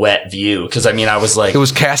silhouette view because I was like, It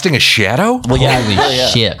was casting a shadow? well, yeah, Holy yeah.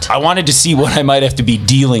 shit. I wanted to see what I might have to be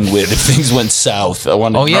dealing with if things went south. I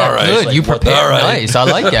wanted. Oh yeah, All right. good. Like, You what prepared All right. nice. I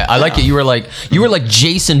like it. I like it. You were like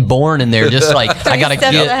Jason Bourne in there, just like I gotta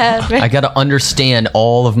steps ahead, man. I gotta understand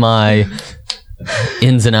all of my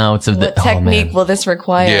ins and outs of the What technique man. will this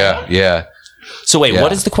require? Yeah. So wait, Yeah.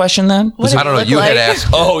 what is the question then? What I don't know. look You had like? asked.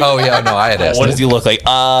 Oh yeah, no, I had asked. What does he look like?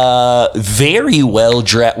 Very well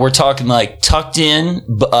dressed. We're talking like tucked in,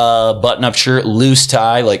 button up shirt, loose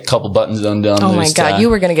tie, like couple buttons undone. Oh my loose god, tie. you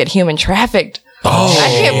were gonna get human trafficked. Oh, I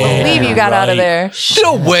can't believe you got out of right. there.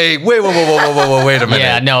 no, wait a minute.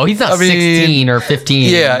 Yeah, no, he's not I mean, 16 or 15.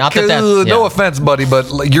 Yeah, not that that's no yeah. offense, buddy, but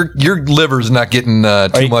like, your liver's not getting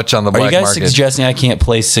too much on the Are you black guys market. suggesting I can't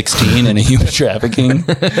play 16 in a human trafficking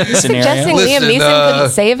scenario? Suggesting Listen, Liam Neeson couldn't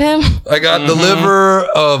save him? I got the liver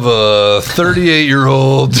of a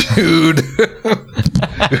 38-year-old dude.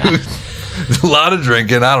 A lot of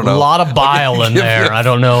drinking. I don't know. A lot of bile in there. I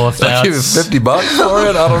don't know if I'll give you that's $50 for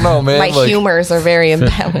it. I don't know, man. My Like- humors are very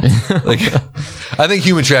imbalanced. Like, I think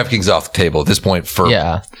human trafficking's off the table at this point for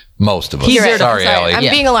yeah. most of us. He's there to- Sorry, Allie. I'm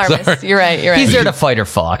Yeah. being alarmist. You're right. He's there to fight or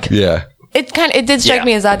fuck. Yeah. It did strike Yeah.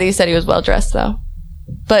 me as odd that you said he was well dressed though.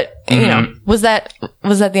 But you know, was that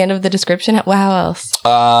the end of the description? How else?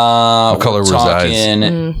 What color were his eyes?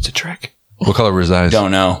 Mm. It's a trick. What color were his eyes?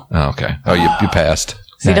 Don't know. Oh, okay. Oh, you passed.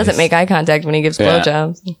 So he doesn't make eye contact when he gives Yeah.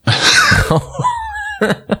 blowjobs.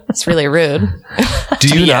 It's really rude. Do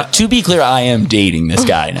you Yeah, not? to be clear, I am dating this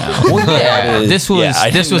guy now. Yeah, this was Yeah, I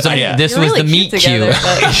this was didn't- a, yeah. this You're was really the meet cute cute.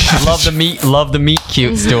 together, love the meet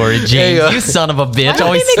cute story, James. Hey, you son of a bitch, Why don't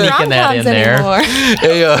always they make sneaking that in rom-coms there.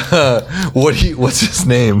 anymore? Hey, what's his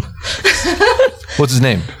name? What's his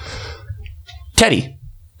name? Teddy.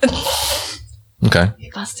 Okay.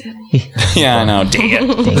 Busted. Yeah, I know. Dang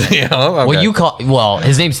it. Yeah. Okay. Well,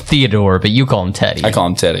 his name's Theodore, but you call him Teddy. I call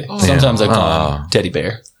him Teddy. Sometimes I call him Teddy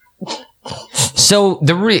Bear. So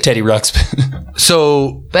Teddy Ruxpin.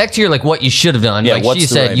 So back to your like what you should have done. Yeah, like what's she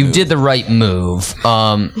the said, right you move? did the right move.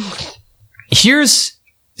 Here's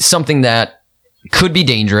something that could be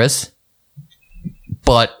dangerous,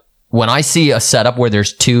 but when I see a setup where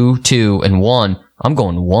there's 2, 2, and 1, I'm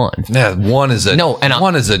going 1. yeah, one is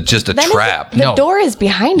a just a That is- trap. The No. door is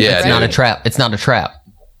behind Yeah, you. it's right? Not a trap. It's not a trap.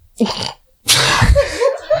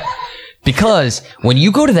 Because when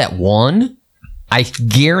you go to that 1, I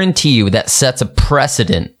guarantee you that sets a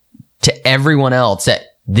precedent to everyone else that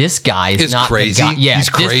this guy is It's not crazy. the guy. Yeah, He's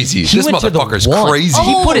crazy. he This went to the motherfucker's 1. crazy.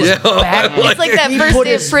 He put his Yeah. back. It's like that first put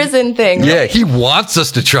day of his- prison thing. Yeah, he wants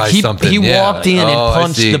us to try something. He Yeah. walked in Oh, and I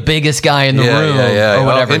punched see. the biggest guy in the Yeah, room yeah. or Oh,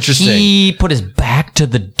 whatever. interesting. He put his back to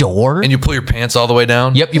the door. And you pull your pants all the way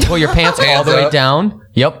down? Yep, you pull your pants all Hands the way up. down.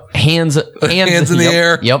 Yep, hands Hands in the yep,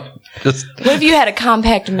 air. Yep, Just What if you had a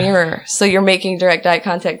compact mirror, so you're making direct eye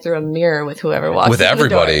contact through a mirror with whoever walks with in the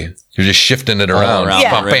everybody. door? You're just shifting it around. around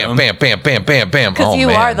Yeah. the Bam, room. bam, bam, bam, bam, bam. Because Oh, you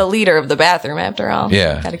man. are the leader of the bathroom, after all.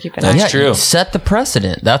 Yeah. Gotta keep an That's eye. true. Set the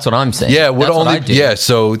precedent. That's what I'm saying. Yeah, That's what I do.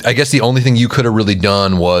 so I guess the only thing you could have really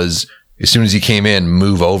done was as soon as he came in,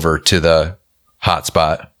 move over to the hot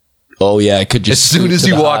spot. Oh yeah, I could As just soon scoot as to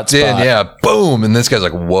he the walked hot in, spot. yeah, boom. And this guy's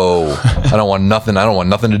like, whoa, I don't want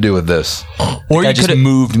nothing to do with this. Or I you just could.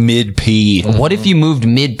 moved mid pee. What if you moved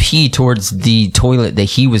mid pee towards the toilet that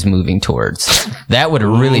he was moving towards? That would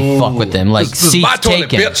really fuck with him. Like This is my seats toilet,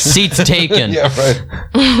 taken, bitch. seats taken. Yeah,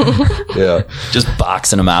 right. Yeah, Just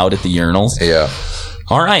boxing them out at the urinals. yeah.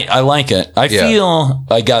 All right, I like it. I Yeah. feel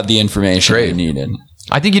I got the information I Great. needed.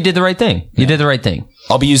 I think you did the right thing. You did the right thing.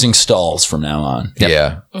 I'll be using stalls from now on.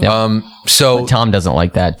 Yeah. So Tom doesn't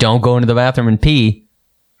like that. Don't go into the bathroom and pee.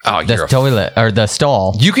 oh, The you're toilet or the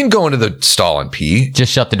stall. you can go into the stall and pee.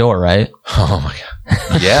 Just shut the door, right? Oh my god.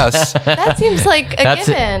 Yes. That seems like a That's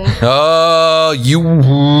it. given. Oh, you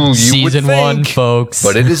would Season think, 1, folks.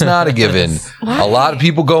 but it is not a given. A lot of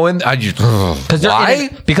people go in. I just why?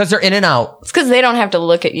 Because they're in and out. It's because they don't have to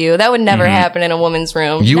look at you. That would never happen in a woman's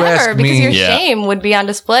room. You never, asked because me- your Yeah. shame would be on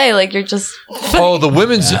display. Like you're just. Oh, the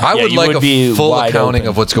women's. I Yeah, would you like would be a full wide accounting open.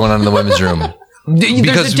 of what's going on in the women's room. There's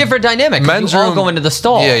Because a different dynamic. Men's You all room go into the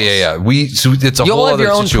stall. Yeah. So it's a You'll whole have other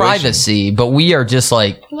your own situation. privacy, but we are just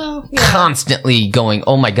like Well, yeah. constantly going,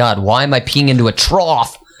 oh my God, why am I peeing into a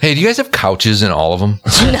trough? Hey, do you guys have couches in all of them?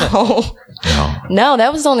 No,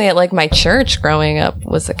 that was only at like my church growing up.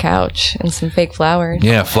 Was a couch and some fake flowers.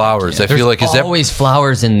 Yeah, flowers. I feel like is that Always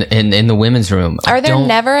flowers in the women's room. I Are there don't-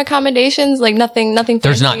 never accommodations? Like nothing.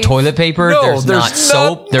 There's not fancy? toilet paper. No, there's there's not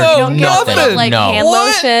soap. no- There's no, nothing. nothing. Like no. hand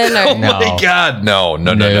lotion or Oh my god, no.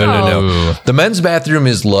 No. The men's bathroom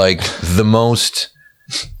is like the most.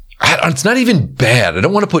 It's not even bad. I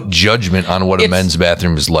don't want to put judgment on what a It's- men's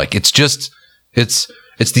bathroom is like. It's just it's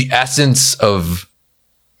the essence of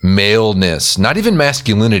maleness, not even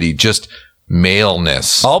masculinity, just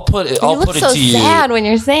maleness. I'll put it. You I'll look put it so to you. sad when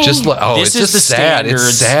you're saying. Just like This it's is just the sad. It's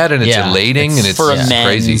standards. sad and it's Yeah. elating and it's for a men's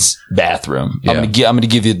crazy. bathroom. Yeah. I'm gonna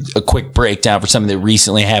give you a quick breakdown for something that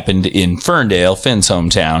recently happened in Ferndale, Finn's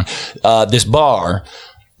hometown. This bar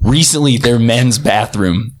recently, their men's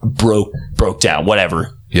bathroom broke down.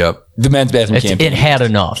 Whatever, Yep. the men's bathroom can't. It had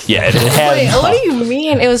enough. Yeah, it had. Wait, what do you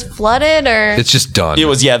mean? It was flooded or It's just done. It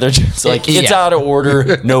was. Yeah, they're just like it's Yeah. out of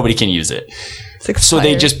order. Nobody can use it. it's So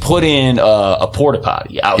they expired? just put in a porta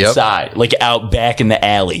potty outside, like out back in the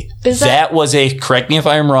alley. Is that that- was correct me if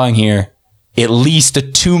I'm wrong here, at least a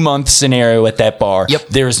 2-month scenario at that bar. Yep.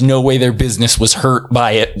 There's no way their business was hurt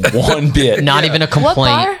by it one bit. Not even a What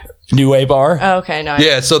complaint. bar? New Way Bar. Oh, okay, no.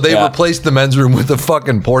 Yeah, so they Yeah. replaced the men's room with a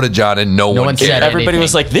fucking porta john, and no one one cared. said Everybody anything.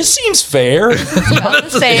 was like, this seems fair. Not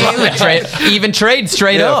the same. Even trade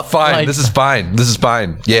straight Yeah, up. fine. Like, This is fine. This is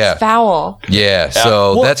fine. Yeah, Foul. yeah.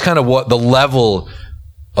 So Well- that's kind of what the level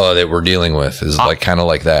that we're dealing with is like, kind of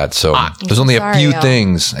like that. So there's only a sorry, few Al.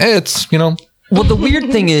 things. It's well, the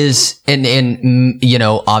weird thing is, and you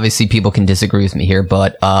know, obviously people can disagree with me here,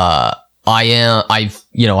 but I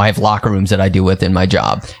have locker rooms that I do with in my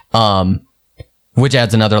job, which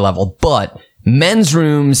adds another level. But men's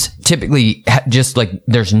rooms typically just like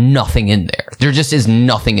there's nothing in there. There just is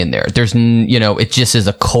nothing in there. There's it just is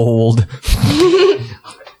a cold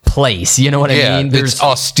place. You know what I yeah. mean? It's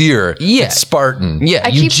austere. Yeah. It's Spartan. yeah. I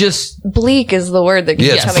You keep just bleak is the word that keeps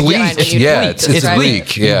Yeah, it's coming to bleak. mind when you Yeah, bleak it's describe it.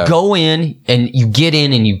 bleak. Yeah. You go in and you get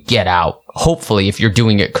in and you get out. Hopefully, if you're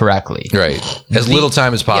doing it correctly. Right. As little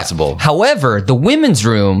time as possible. However, the women's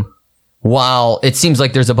room, while it seems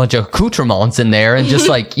like there's a bunch of accoutrements in there and just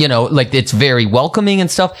like, like it's very welcoming and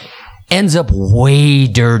stuff, ends up way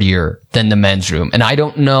dirtier than the men's room. And I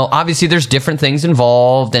don't know. Obviously, there's different things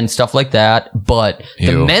involved and stuff like that. But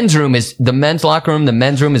the Ew. men's locker room, the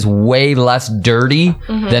men's room is way less dirty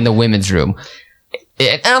than the women's room.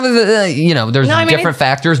 There's No, I mean, different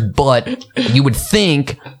factors, but you would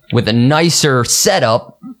think with a nicer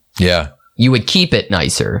setup, Yeah. you would keep it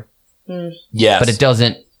nicer, Yes. but it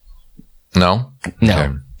doesn't. No. No,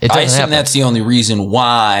 Okay. it doesn't I assume happen. that's the only reason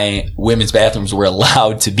why women's bathrooms were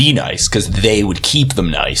allowed to be nice, because they would keep them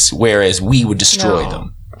nice, whereas we would destroy No.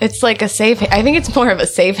 them. It's like a safe. I think it's more of a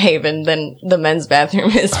safe haven than the men's bathroom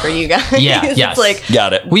is for you guys. Yeah, It's yes. like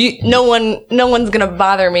Got it. no one's gonna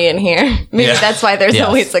bother me in here. Maybe Yeah. that's why there's Yes.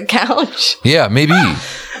 always a couch. Yeah. Maybe.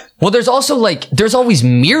 Well, there's also there's always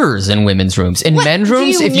mirrors in women's rooms. In men's do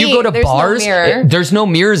rooms, you if you mean? go to There's no bars, mirror? there's no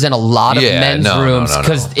mirrors in a lot of Yeah, men's no, rooms no.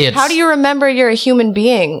 because it's. How do you remember you're a human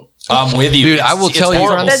being? I'm with you. Dude, I will tell you-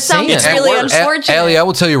 horrible. That sounds It's really worse. unfortunate. Allie, I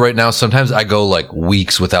will tell you right now, sometimes I go like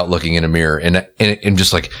weeks without looking in a mirror and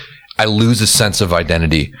just like, I lose a sense of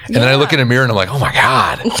identity. And then I look in a mirror and I'm like, oh my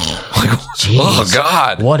God. Like, oh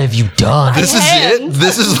God. What have you done? This is it.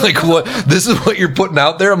 This is what you're putting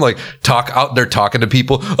out there. I'm like out there talking to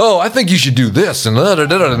people. Oh, I think you should do this. And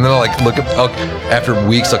then I'll like after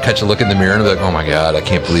weeks, I'll catch a look in the mirror and be like, oh my God, I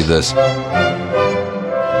can't believe this.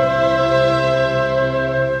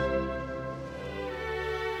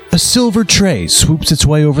 A silver tray swoops its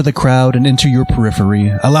way over the crowd and into your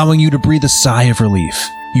periphery, allowing you to breathe a sigh of relief.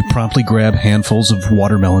 You promptly grab handfuls of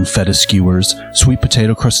watermelon feta skewers, sweet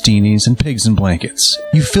potato crostinis, and pigs in blankets.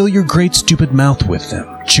 You fill your great stupid mouth with them,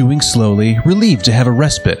 chewing slowly, relieved to have a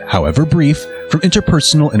respite, however brief, from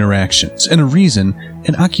interpersonal interactions, and a reason,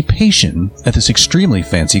 an occupation, at this extremely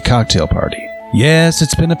fancy cocktail party. Yes,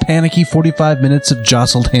 it's been a panicky 45 minutes of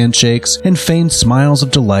jostled handshakes and feigned smiles of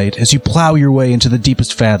delight as you plow your way into the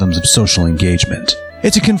deepest fathoms of social engagement.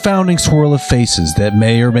 It's a confounding swirl of faces that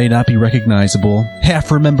may or may not be recognizable,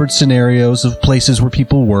 half-remembered scenarios of places where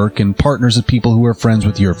people work and partners of people who are friends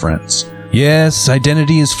with your friends. Yes,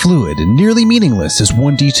 identity is fluid and nearly meaningless as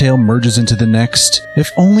one detail merges into the next. If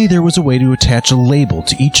only there was a way to attach a label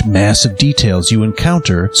to each mass of details you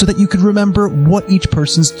encounter so that you could remember what each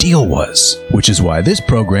person's deal was. Which is why this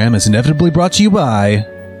program is inevitably brought to you by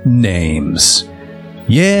names.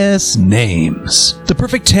 Yes, names. The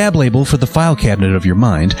perfect tab label for the file cabinet of your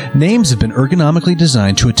mind, names have been ergonomically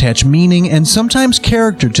designed to attach meaning and sometimes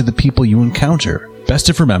character to the people you encounter. Best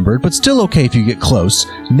if remembered, but still okay if you get close,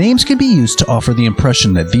 names can be used to offer the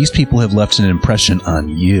impression that these people have left an impression on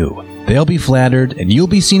you. They'll be flattered, and you'll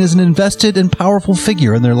be seen as an invested and powerful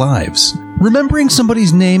figure in their lives. Remembering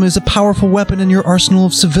somebody's name is a powerful weapon in your arsenal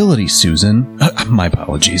of civility, Susan. My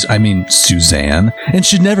apologies, I mean Suzanne, and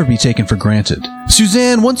should never be taken for granted.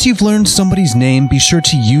 Suzanne, once you've learned somebody's name, be sure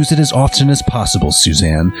to use it as often as possible,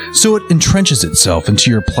 Suzanne, so it entrenches itself into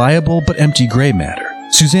your pliable but empty gray matter.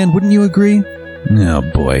 Suzanne, wouldn't you agree? Oh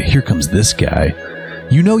boy, here comes this guy.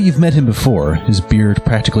 You know you've met him before, his beard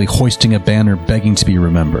practically hoisting a banner begging to be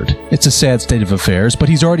remembered. It's a sad state of affairs, but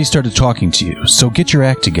he's already started talking to you, so get your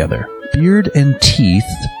act together. Beard and teeth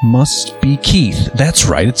must be Keith. That's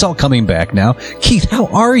right, it's all coming back now. Keith, how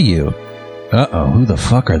are you? Uh-oh, who the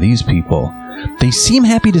fuck are these people? They seem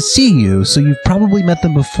happy to see you, so you've probably met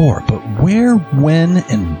them before, but where, when,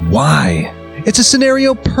 and why? It's a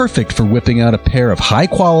scenario perfect for whipping out a pair of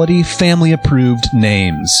high-quality, family-approved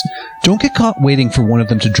names. Don't get caught waiting for one of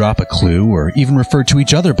them to drop a clue or even refer to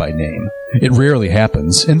each other by name. It rarely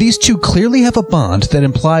happens, and these two clearly have a bond that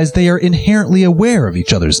implies they are inherently aware of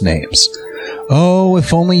each other's names. Oh,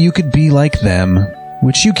 if only you could be like them,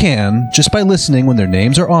 which you can just by listening when their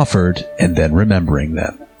names are offered and then remembering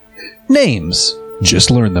them. Names.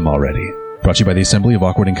 Just learn them already. Brought to you by the Assembly of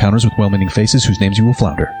Awkward Encounters with Well-Meaning Faces whose names you will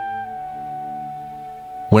flounder.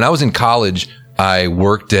 When I was in college, I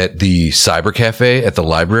worked at the cyber cafe at the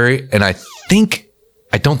library, and I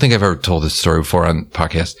don't think I've ever told this story before on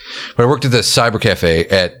podcast, but I worked at the cyber cafe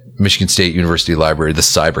at Michigan State University Library, the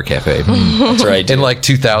cyber cafe. That's right. In like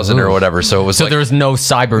 2000 or whatever. So it was So there was no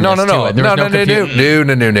cyberness no. to it. There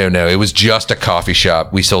was No. It was just a coffee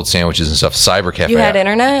shop. We sold sandwiches and stuff. Cyber cafe. You had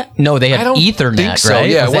internet? No, they I had don't Ethernet, think so. right?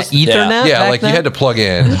 Yeah, was that Ethernet? Yeah, back like then? you had to plug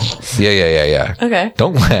in. Yeah. Okay.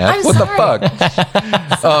 Don't laugh. I'm What sorry. the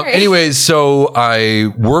fuck? Sorry. Anyways, so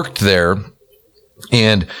I worked there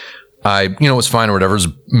and I, was fine or whatever. I was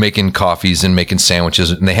making coffees and making sandwiches.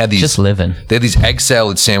 And they had these, Just living. They had these egg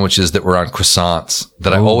salad sandwiches that were on croissants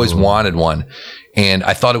that I always wanted one. And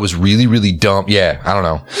I thought it was really, really dumb. Yeah, I don't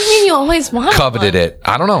know. What do you mean you always wanted Coveted one? it.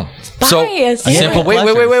 I don't know. Bias. Yeah. Simple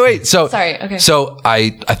Wait. So Sorry, okay. So I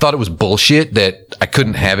thought it was bullshit that I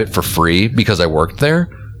couldn't have it for free because I worked there.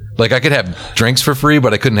 Like I could have drinks for free,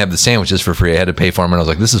 but I couldn't have the sandwiches for free. I had to pay for them, and I was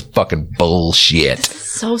like, "This is fucking bullshit.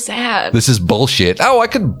 So sad. This is bullshit." Oh, I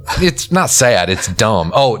could. It's not sad. It's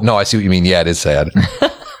dumb. Oh no, I see what you mean. Yeah, it is sad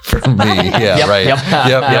for me. Yeah, right. Yep.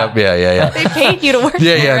 Yeah. They paid you to work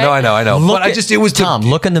Yeah. there, No, right? I know. But it was Tom,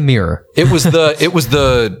 look in the mirror. It was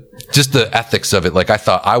just the ethics of it. Like I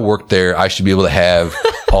thought I worked there. I should be able to have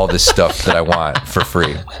all this stuff that I want for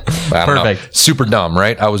free. I don't know. Perfect. Super dumb,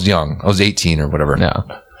 right? I was young. I was 18 or whatever. No.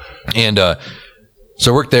 And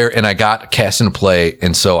so I worked there and I got cast into play.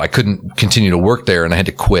 And so I couldn't continue to work there and I had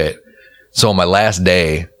to quit. So on my last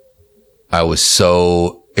day, I was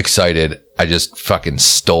so excited. I just fucking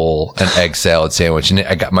stole an egg salad sandwich. And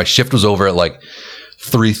my shift was over at like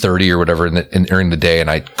 3:30 or whatever during the day. And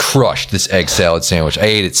I crushed this egg salad sandwich. I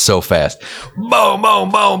ate it so fast. Boom,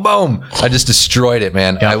 boom, boom, boom. I just destroyed it,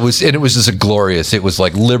 man. Yeah. It was just a glorious. It was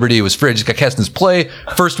like Liberty. It was free. I just got cast in this play.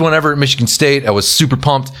 First one ever at Michigan State. I was super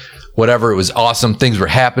pumped. Whatever. It was awesome. Things were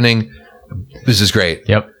happening. This is great.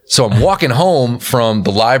 Yep. So I'm walking home from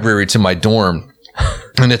the library to my dorm,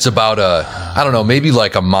 and it's about I don't know, maybe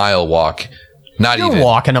like a mile walk. Not You're even.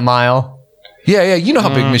 walking a mile. Yeah. You know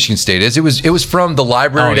how big Michigan State is. It was from the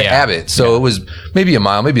library to yeah. Abbott. So it was maybe a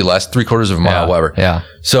mile, maybe less, 3/4 of a mile, whatever. Yeah.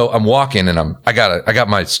 So I'm walking and I got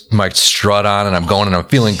my strut on and I'm going and I'm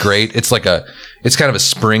feeling great. It's kind of a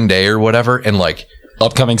spring day or whatever. And like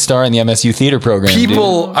Upcoming star in the MSU theater program.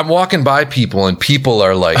 people, I'm walking by people and people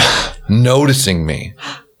are like noticing me.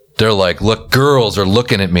 They're like, look, girls are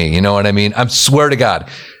looking at me. You know what I mean? I swear to God.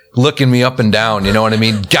 Looking me up and down, you know what I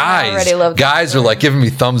mean? already love this Guys are like giving me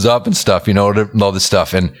thumbs up and stuff, you know, all this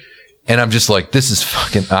stuff. And I'm just like, this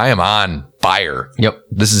is I am on fire. Yep.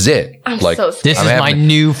 This is it. I'm like, so scared. This I'm is having my it.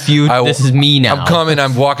 new future. This is me now. I'm coming,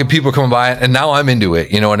 I'm walking, people are coming by, and now I'm into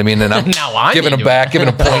it. You know what I mean? And I'm Now I'm giving them into back, giving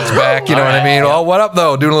them points back. You know what I mean? Oh, what up,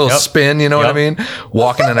 though? Doing a little spin, you know what I mean?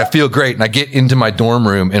 Walking, and I feel great. And I get into my dorm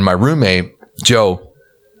room, and my roommate, Joe,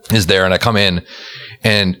 is there. And I come in,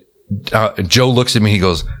 and Joe looks at me. He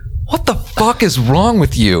goes, what the fuck is wrong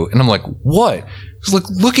with you? And I'm like, what? He's like,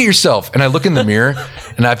 look at yourself. And I look in the mirror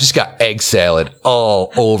and I've just got egg salad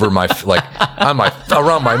all over my, like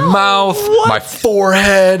around my mouth, my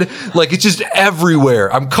forehead. Like it's just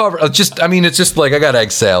everywhere. I'm covered. It's just like I got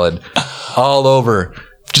egg salad all over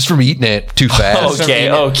just from eating it too fast. Okay.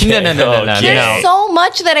 No. There's so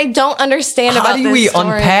much that I don't understand How about do this we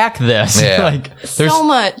story. unpack this? Yeah. Like, there's So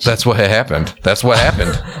much. That's what happened. That's what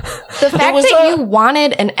happened. The fact that you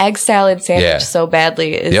wanted an egg salad sandwich Yeah. so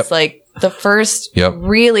badly is Yep. like the first Yep.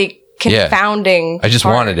 really confounding. I just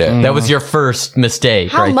part. wanted it. that was your first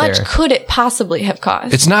mistake. How right much there. could it possibly have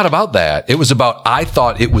cost? It's not about that. It was about I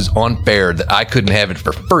thought it was unfair that I couldn't have it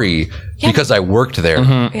for free because I worked there.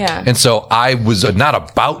 Yeah. And so I was not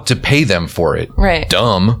about to pay them for it. Right.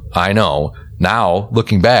 Dumb. I know. Now,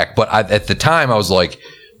 looking back. But at the time, I was like,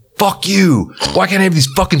 fuck you. Why can't I have these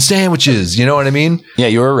fucking sandwiches? You know what I mean? Yeah,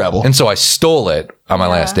 you're a rebel. And so I stole it on my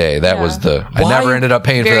last day. That was I Why? never ended up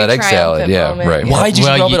paying for Very that egg salad. triumphant Yeah, moment. right. Yeah. Why'd you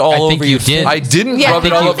rub it all I over think you your did. I didn't Yeah, rub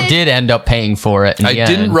it I all think over. you did end up paying for it. In I the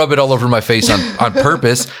didn't end. rub it all over my face on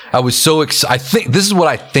purpose. I was so excited. I think this is what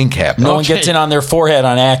I think happened. No one gets in on their forehead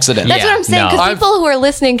on accident. That's what I'm saying. no. Because I've- people who are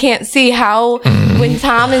listening can't see how when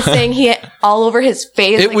Tom is saying he all over his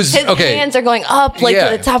face, It like, was- his okay. hands are going up like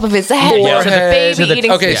Yeah. to the top of his head, like a Forehead baby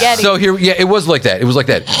eating okay, spaghetti. so here, yeah, it was like that. It was like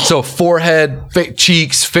that. So forehead,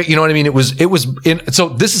 cheeks, you know what I mean? It was in. So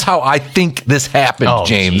this is how I think this happened, Oh,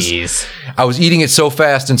 James. jeez. I was eating it so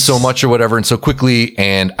fast and so much or whatever and so quickly,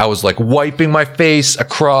 and I was like wiping my face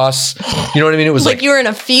across. You know what I mean? It was like you were in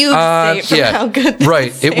a fugue state from how good this right.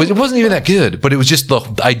 is. It wasn't even that good, but it was just the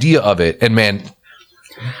idea of it. And man,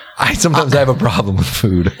 I sometimes have a problem with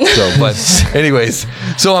food. So, but anyways,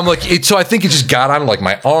 so I'm like, so I think it just got on like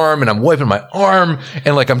my arm, and I'm wiping my arm,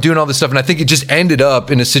 and like I'm doing all this stuff, and I think it just ended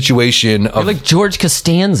up in a situation of You're like George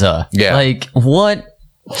Costanza. Yeah. Like what?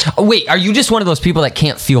 Oh, wait, are you just one of those people that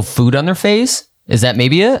can't feel food on their face? Is that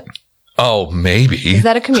maybe it? oh, maybe. Is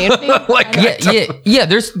that a community? like, Yeah.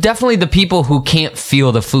 There's definitely the people who can't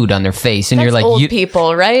feel the food on their face, and That's you're like, old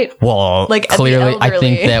people, right? well, Like, the clearly, I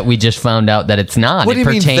think elderly. that we just found out that it's not. what do it you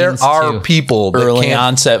mean there pertains are to- people that Early can't?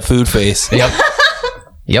 onset food face.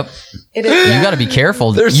 Yep. It is. You got to be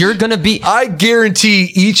careful. You're gonna be. I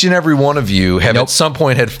guarantee each and every one of you have at some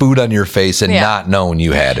point had food on your face and Yeah. not known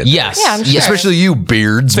you had it. Yes. Yeah, I'm sure. Especially you,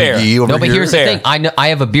 Beards Fair. McGee over No, but here. here's the Fair. thing. I know I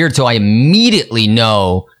have a beard, so I immediately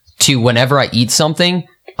know to whenever I eat something,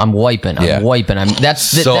 I'm wiping. Yeah. I'm wiping.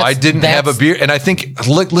 So I didn't have a beard, and I think.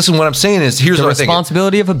 Listen, what I'm saying is, here's The what I think.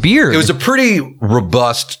 responsibility of a beard. It was a pretty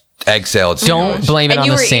robust egg salad Don't sandwich. blame it And on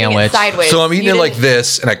you the were eating it sandwich. sideways. So I'm eating You it like didn't-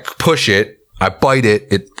 this, and I push it, I bite it,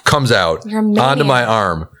 it comes out You're a maniac. onto my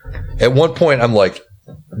arm. At one point, I'm like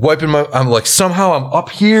wiping my. I'm like somehow I'm up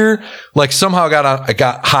here, like somehow I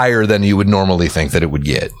got higher than you would normally think that it would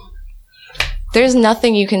get. There's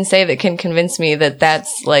nothing you can say that can convince me that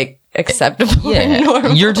that's like acceptable and Yeah.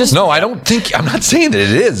 normal. You're just No, I don't think. I'm not saying that it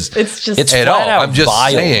is. It's just It's At flat all. out I'm just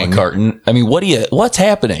vile, saying. McCartan. I mean, what's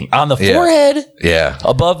happening on the Yeah. forehead? Yeah,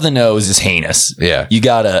 Above the nose is heinous. Yeah. You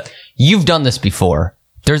gotta. you've done this before.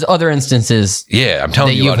 There's other instances. yeah. I'm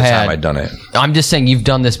telling That you about you've the time had- I'd done it. I'm just saying you've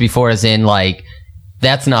done this before, as in like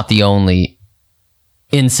that's not the only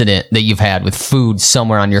incident that you've had with food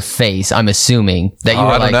somewhere on your face. I'm assuming that you were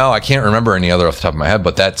I don't like, know. I can't remember any other off the top of my head,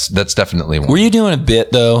 but that's definitely one. Were you doing a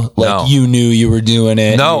bit though? Like No. you knew you were doing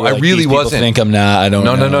it. No, You were I like, really these people wasn't. Think I'm not. I don't.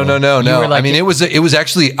 No. You were like- I mean, it was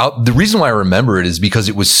actually out. The reason why I remember it is because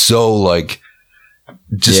it was so like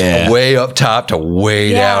just Yeah. way up top to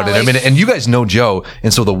way Yeah, down. And I like- mean, and you guys know Joe,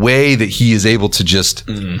 and so the way that he is able to just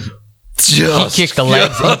He kicked the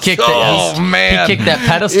legs. He kicked man. He kicked that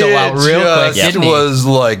pedestal out real quick, It didn't he? was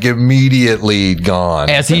like immediately gone.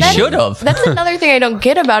 As he should have. That's another thing I don't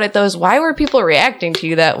get about it, though, is why were people reacting to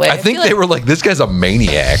you that way? I think feel they like were like, this guy's a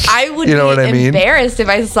maniac. I would you know be what I mean? embarrassed if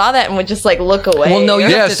I saw that and would just like look away. Well, no, you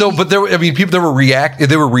Yeah, have to- so but there were, I mean, people that were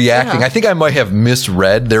They were reacting. Yeah. I think I might have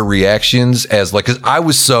misread their reactions as like, because I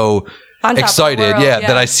was so On top of the excited, world, yeah, yeah.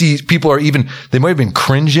 that I see people are even, they might have been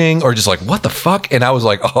cringing or just like, what the fuck? And I was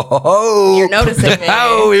like, oh, You're noticing me.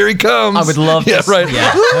 Oh, here he comes. I would love yeah, to. right.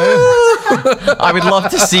 Yeah. I would love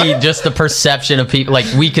to see just the perception of people. Like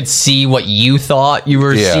we could see what you thought you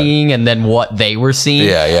were Yeah. seeing, and then what they were seeing.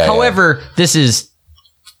 Yeah. However, this is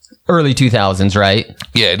early 2000s, right?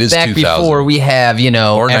 Yeah, it is Back 2000. before we have,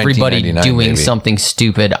 Or everybody 1999 doing maybe. something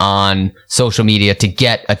stupid on social media to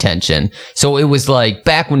get attention. So it was like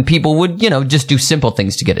back when people would, just do simple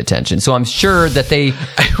things to get attention. So I'm sure that they.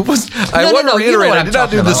 I want no, to you know reiterate, what I I'm did not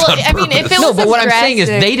do talking this about. on Well, I mean, if purpose. it No, was but a what I'm saying is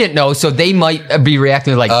drastic- they didn't know, so they might be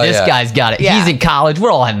reacting like, this yeah. guy's got it. Yeah. He's in college.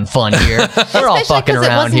 We're all having fun here. We're all Especially fucking 'cause it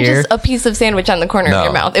around wasn't here. just a piece of sandwich on the corner No. of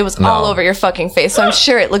your mouth. It was No. all over your fucking face. So I'm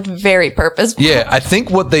sure it looked very purposeful. Yeah, I think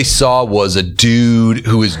what they saw was a dude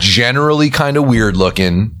who is generally kind of weird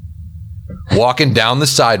looking, walking down the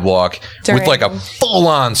sidewalk with like a full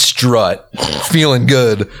on strut, feeling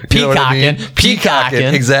good. You know what I mean?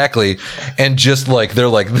 Peacocking. Exactly. And just like, they're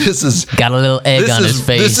like, this is, Got a little egg on his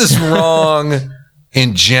face. this is wrong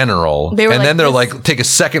in general. They were And like, then they're this- like, take a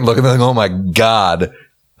second look and they're like, oh my God,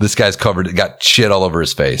 this guy's covered, got shit all over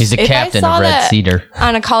his face. He's a If captain I saw of Red that Cedar.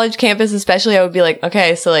 on a college campus, especially, I would be like,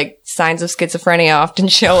 okay, so like signs of schizophrenia often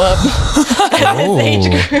show up at this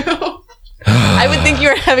age group. I would think you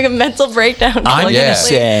were having a mental breakdown. I'm like, gonna just,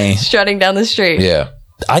 say- strutting down the street. yeah.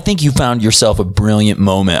 I think you found yourself a brilliant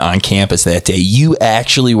moment on campus that day. You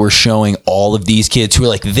actually were showing all of these kids who were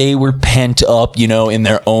like, they were pent up, in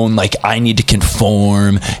their own, like, I need to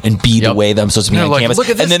conform and be the Yep. way that I'm supposed to be They're on like, campus. "Look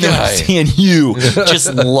at and this then they guy." were seeing you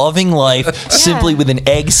just loving life simply with an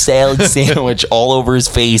egg salad sandwich all over his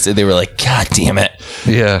face. And they were like, God damn it.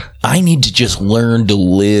 Yeah. I need to just learn to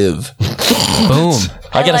live. Boom.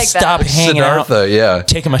 I gotta like that. stop hanging out, Siddhartha, yeah.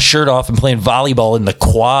 taking my shirt off and playing volleyball in the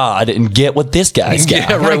quad and get what this guy's got.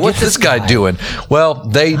 Yeah, right. What's this guy doing? Well,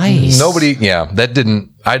 Nice. nobody,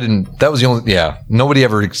 that was the only, nobody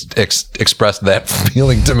ever expressed that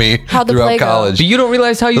feeling to me How'd the throughout play go? college. But you don't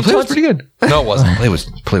realize how you The play was touched pretty good. No, it wasn't. Play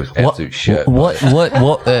was absolute shit.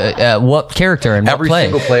 what character and Every what play?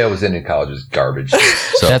 single play I was in college was garbage.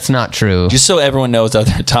 So That's not true. Just so everyone knows out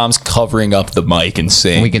there, Tom's covering up the mic and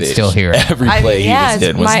saying We can that still hear it. every play he was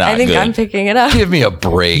in was not I think good. I'm picking it up. give me a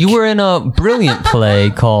break. You were in a brilliant play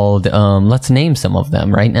called let's name some of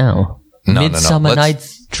them right now. No. Midsummer Let's-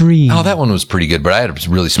 Night's Dream. Oh, that one was pretty good, but I had a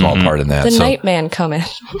really small part in that. The so Nightman coming.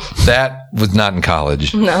 that was not in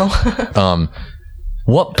college. No.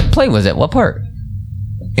 What play was it? What part?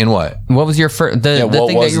 In what? What was your first the what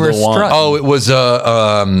thing that was you were the one? struck? Oh, it was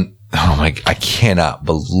oh my! I cannot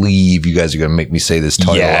believe you guys are going to make me say this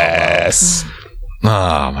title. Yes.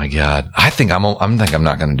 Oh my god! I think I'm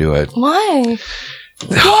not going to do it. Why?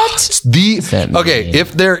 What? that Okay, mean?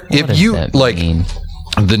 if does you that like mean?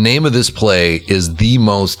 the name of this play is the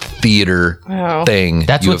most theater Oh. thing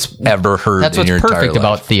That's you what's- have ever heard That's in what's your entire perfect life.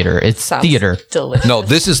 about theater. It's Sounds theater. delicious. No,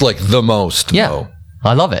 this is like the most. Yeah. though.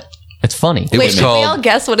 I love it. It's funny. It Wait, was should we all called.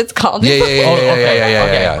 guess what it's called? Yeah.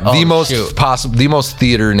 okay. Oh, The most shoot. possible, the most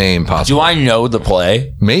theater name possible. Do I know the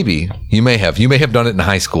play? Maybe you may have done it in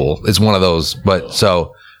high school. It's one of those, but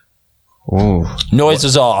so Noise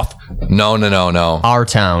is off. no. Our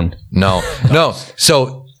Town. No.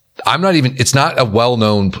 So I'm not even. It's not a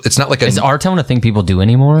well-known. It's not like a. Is Our Town a thing people do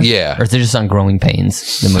anymore? Yeah. Or is it just on Growing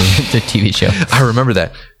Pains, the movie, the TV show? I remember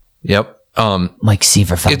that. Yep. Mike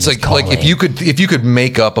Seaver found It's like if you could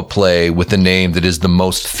make up a play with a name that is the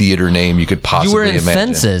most theater name you could possibly you were in imagine.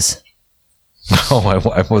 Fences. Oh,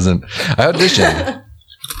 I wasn't. I auditioned.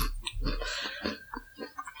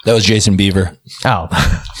 That was Jason Beaver. Oh,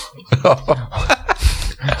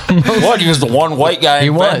 What? He was the one white guy. He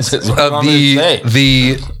in was. Fences. What do you want me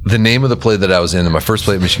to say? The name of the play that I was in my first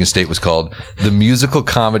play at Michigan State was called The Musical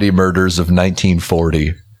Comedy Murders of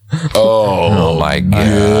 1940. Oh my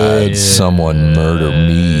God! Someone murder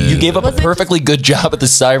me. You gave up a Was it- perfectly good job at the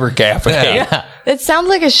cyber cafe. Yeah. It sounds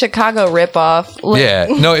like a Chicago ripoff. Like, Yeah,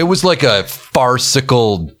 no, it was like a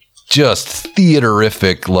farcical, just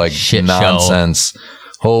theaterific, like Shit show. nonsense.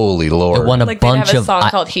 Holy Lord! it won a Like they bunch have a of. song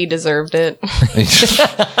called "He Deserved It."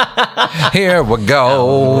 Here we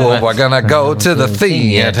go. We're gonna go to the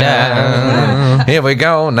theater. Here we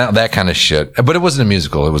go. Now that kind of shit. But it wasn't a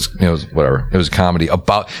musical. It was whatever. It was a comedy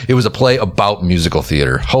about. It was a play about musical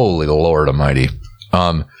theater. Holy Lord Almighty.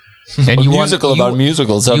 And A you musical about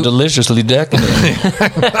musicals. How deliciously decadent. Really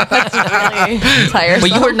tiresome.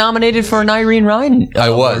 But you were nominated for an Irene Ryan. I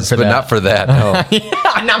was, but not for that. No.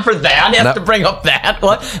 Not for that. You have No. to bring up that.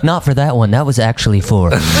 What? Not for that one. That was actually for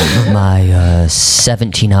my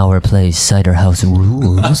 17-hour play Cider House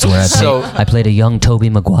Rules, where I played a young Toby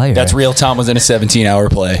Maguire. That's real. Tom was in a 17-hour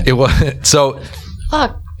play. It was so.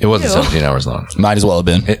 Fuck. It wasn't Ew. 17 hours long. Might as well have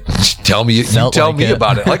been. Tell me, you Felt tell like me it.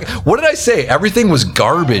 about it. Like, what did I say? Everything was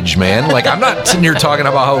garbage, man. Like, I'm not sitting here talking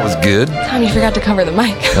about how it was good. Tom, you forgot to cover the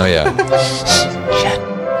mic. Oh yeah.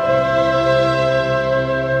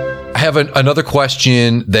 I have another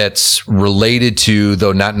question that's related to,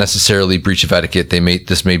 though not necessarily breach of etiquette.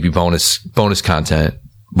 This may be bonus content.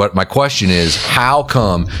 But my question is, how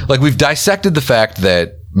come? Like, we've dissected the fact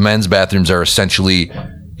that men's bathrooms are essentially,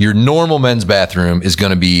 your normal men's bathroom is going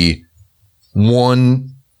to be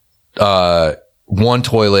one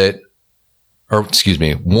toilet, or excuse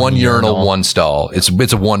me, one urinal, one stall. It's a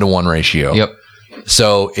 1-to-1 ratio. Yep.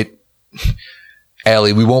 So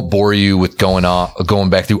Allie, we won't bore you with going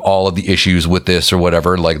back through all of the issues with this or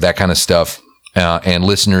whatever, like that kind of stuff. And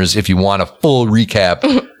listeners, if you want a full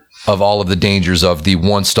recap of all of the dangers of the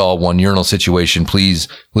one stall, one urinal situation, please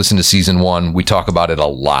listen to season 1. We talk about it a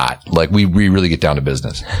lot. Like we really get down to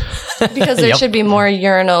business. Because there should be more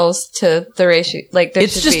urinals to the ratio. Like there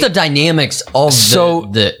It's should just be. the dynamics of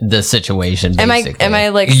the situation. Am Basically. I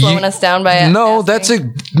like slowing us down by No,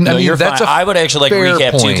 asking? No, you're that's fine. I would actually like fair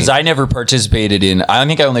recap too, point. because I never participated in. I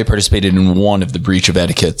think I only participated in one of the breach of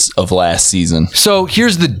etiquettes of last season. So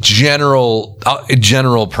here's the general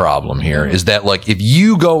problem here is that, like, if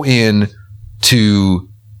you go in to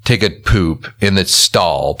take a poop in the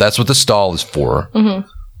stall, that's what the stall is for.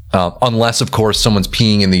 Unless, of course, someone's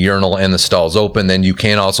peeing in the urinal and the stall's open, then you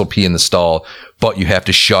can also pee in the stall, but you have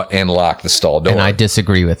to shut and lock the stall door. And I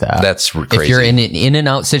disagree with that. That's crazy. If you're in an in and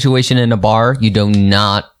out situation in a bar, you do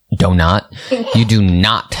not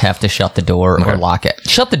have to shut the door or lock it.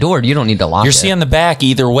 Shut the door. You don't need to lock You're it. seeing the back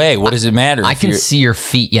either way. What does it matter? I if can you're see your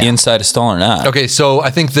feet. Yeah. inside a stall or not. Okay, so I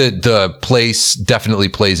think the place definitely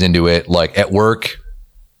plays into it. Like at work,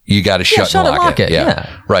 you got to shut and lock it.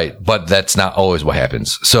 yeah. Right. But that's not always what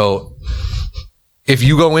happens. So if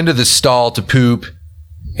you go into the stall to poop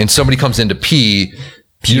and somebody comes in to pee,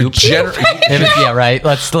 you Yeah, right.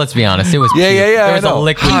 Let's be honest. It was Yeah, puke. yeah, yeah, There was I a know.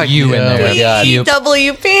 liquid Ah, U in yeah, there. yeah. Puke.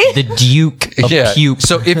 WP. The Duke of puke.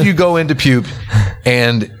 So if you go into puke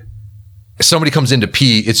and somebody comes in to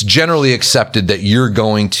pee, it's generally accepted that you're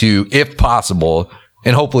going to, if possible,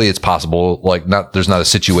 and hopefully it's possible, like there's not a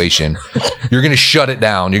situation, you're going to shut it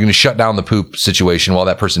down. You're going to shut down the poop situation while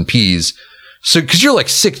that person pees. So, cause you're like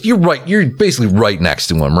you're basically right next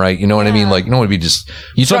to him, right? You know what I mean? Like, you don't want to be just,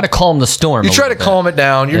 You try to calm the storm. you try to calm it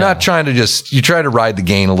down. You're not trying to you try to ride the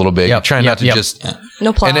gain a little bit. Yep, You're trying not to yep. just,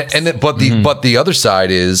 No plops. but the other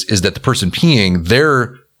side is that the person peeing,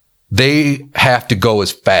 they have to go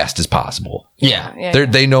as fast as possible. Yeah. Yeah.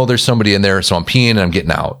 They know there's somebody in there, so I'm peeing and I'm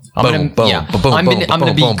getting out. I'm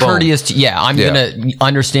gonna be courteous. I'm Yeah. gonna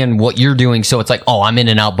understand what you're doing. So it's like, oh, I'm in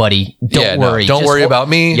and out, buddy. Don't worry. Don't Just worry hold- about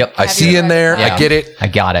me. Yep. I see you in there. Yeah. I get it. I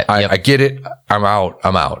got it. I Yep. get it. I'm out.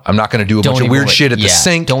 I'm not going to do a Don't bunch of even weird worry. shit at the Yeah.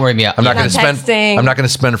 sink. Don't worry me out. I'm not You're going to not spend. texting. I'm not going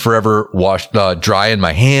to spend forever drying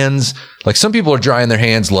my hands. Like some people are drying their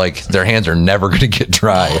hands like their hands are never going to get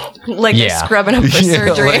dry. like you're Yeah. scrubbing up for Yeah,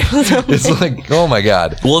 surgery. like, it's like, oh my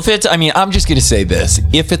god. Well, I'm just going to say this.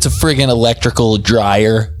 If it's a friggin' electrical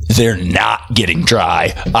dryer, they're not getting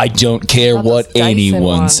dry. I don't care Not what those Dyson anyone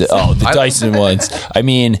ones. says. Oh, the Dyson ones. I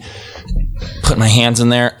mean, put my hands in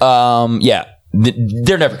there.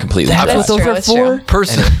 They're never completely dry. That's true. It's true.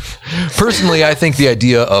 Personally, I think the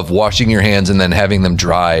idea of washing your hands and then having them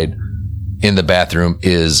dried in the bathroom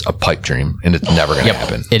is a pipe dream, and it's never going to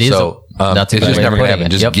happen. It is So that's a it's good just way of never going to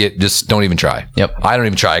putting happen. it. Just don't even try. Yep. I don't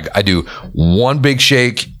even try. I do one big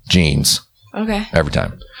shake, jeans Okay. every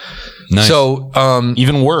time. Nice. So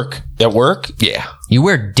Even work. At work? yeah, You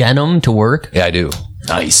wear denim to work. yeah, I do.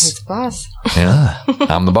 Nice. Boss. Yeah,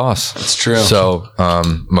 I'm the boss. It's true. So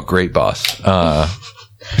I'm a great boss.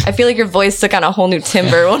 I feel like your voice took on a whole new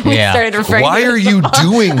timbre when we Yeah. started referring Why to are you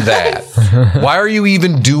doing that? Why are you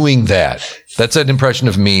even doing that? That's an impression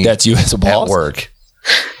of me That's you as a at boss? work.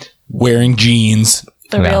 Wearing jeans.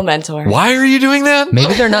 the real mentor. Why are you doing that?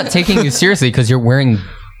 Maybe they're not taking you seriously because you're wearing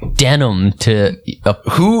denim to.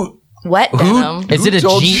 Who? Wet denim. Is it a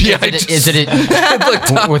told jean? you? Is it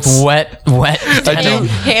with wet denim?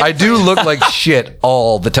 I do look like shit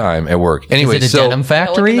all the time at work. Anyway, Is it a so denim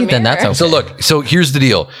factory? Look in the Then that's mirror. okay. so look. So here's the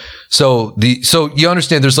deal. So you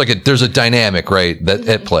understand there's a dynamic, right, that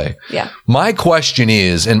at play. Yeah. My question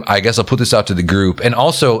is, and I guess I'll put this out to the group, and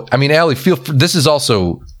also, I mean, Allie, this is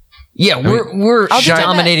also Yeah, we're I'll do my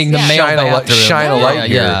dominating best. the Yeah. male bathroom. Shine a light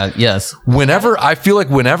here. Yeah, yes. Whenever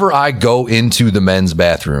I go into the men's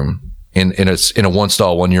bathroom in a one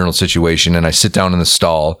stall, one urinal situation, and I sit down in the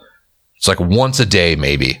stall, it's like once a day,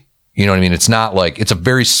 maybe. You know what I mean? It's not like, it's a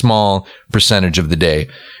very small percentage of the day.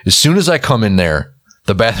 As soon as I come in there,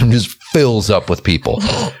 the bathroom just fills up with people.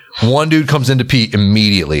 One dude comes in to pee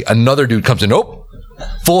immediately. Another dude comes in. Oh,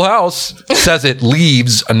 full house, says it,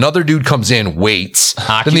 leaves. Another dude comes in, waits.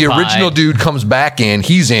 Then the original dude comes back in.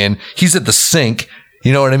 He's in. He's at the sink.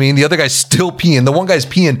 You know what I mean? The other guy's still peeing. The one guy's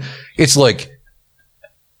peeing. It's like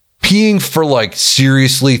peeing for like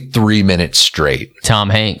seriously 3 minutes straight. Tom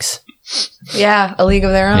Hanks. Yeah, A League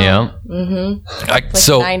of Their Own. Yeah.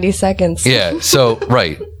 So 90 seconds. yeah. So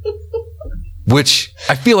right. Which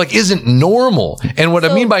I feel like isn't normal. And what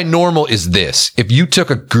I mean by normal is this. If you took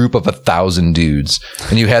a group of 1,000 dudes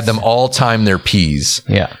and you had them all time their pees,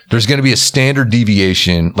 Yeah. there's going to be a standard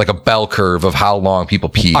deviation, like a bell curve of how long people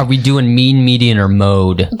pee. Are we doing mean, median, or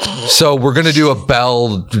mode? So we're going to do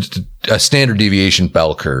a standard deviation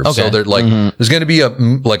bell curve. Okay. So there's going to be a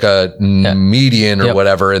median or Yep.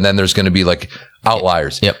 whatever. And then there's going to be like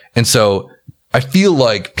outliers. Yep. And so I feel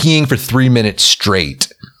like peeing for 3 minutes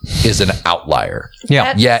straight is an outlier. Yeah.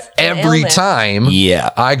 That's Yet an every illness. time Yeah.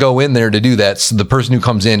 I go in there to do that, so the person who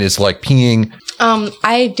comes in is like peeing.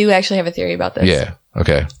 I do actually have a theory about this. Yeah.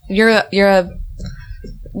 Okay. You're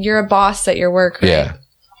a boss at your work, right? Yeah.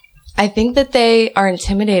 I think that they are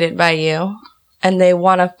intimidated by you and they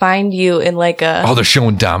want to find you in like a Oh, they're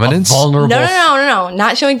showing dominance. Vulnerable. no,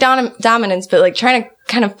 not showing dominance, but like trying to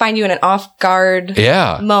kind of find you in an off guard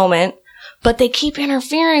Yeah. moment. But they keep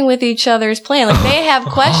interfering with each other's plan. Like they have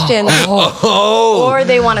questions, Oh. or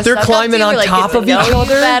they want to. They're climbing on top of each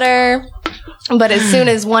other? better. But as soon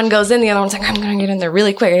as one goes in, the other one's like, "I'm gonna get in there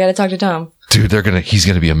really quick. I gotta talk to Tom." Dude, he's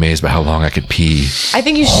gonna be amazed by how long I could pee. I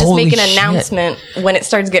think you should just Holy make an shit. announcement when it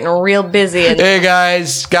starts getting real busy. And Hey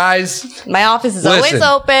guys, my office is always listen,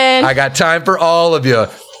 open. I got time for all of you.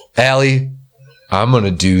 Allie, I'm gonna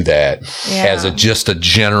do that Yeah. as just a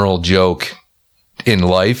general joke in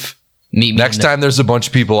life. Meet me Next in the- time there's a bunch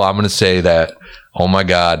of people, I'm gonna say that. Oh my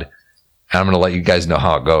god, I'm gonna let you guys know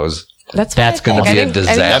how it goes. That's That's going gonna be a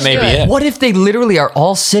disaster. That may be it. What if they literally are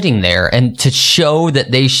all sitting there and to show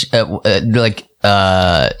that they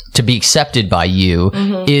to be accepted by you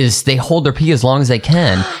is they hold their pee as long as they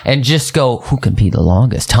can and just go, who can pee the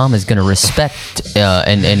longest? Tom is going to respect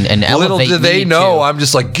and Little elevate do they me know, to- I'm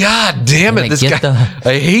just like, God damn Can I it, this get guy.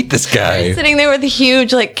 I hate this guy. Sitting there with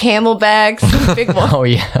huge like camelbacks, big Oh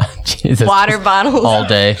yeah, Jesus. water bottles. all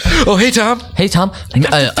day. Oh, hey Tom, Hey Tom,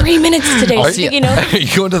 3 minutes today. Are So, you know, are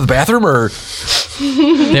you going to the bathroom or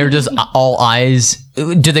they're just all eyes.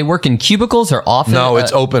 Do they work in cubicles or office? no?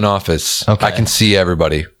 It's open office. Okay. I can see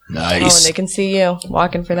everybody. oh, and Nice. they can see you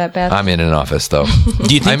walking for that bathroom. I'm in an office though.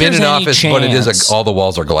 Do you think I'm in there's an any office, chance? but it is all the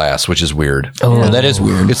walls are glass, which is weird. Oh, that is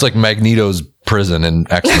weird. It's like Magneto's prison in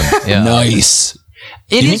X-Men. Yeah. Nice.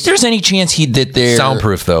 Do you think there's any chance that they're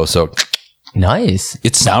Soundproof though, so Nice.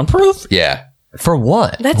 It's soundproof? yeah. For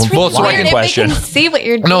what? That's really well, so I weird can if question. they can see what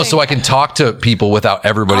you're doing. No, so I can talk to people without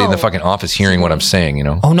everybody in the Oh. fucking office hearing what I'm saying, you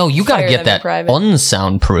know? Oh no, you gotta Fire get them in that private.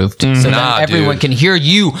 unsoundproofed so Nah, that everyone dude. can hear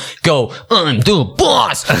you go, I'm the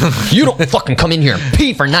boss. You don't fucking come in here and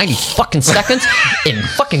pee for 90 fucking seconds in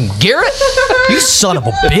fucking Garrett. You son of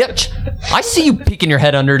a bitch. I see you peeking your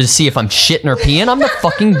head under to see if I'm shitting or peeing. I'm the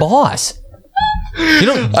fucking boss. You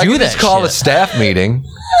don't do I can that just call shit. a staff meeting.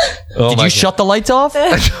 Oh Did my you God. shut the lights off?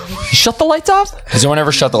 You shut the lights off? Has anyone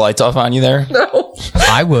ever shut the lights off on you there?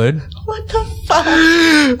 I would. what the fuck?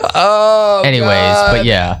 Oh, Anyways, God. but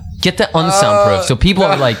yeah. Get the unsoundproof. So people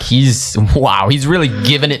are like, he's really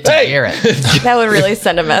giving it to Hey. Garrett. That would really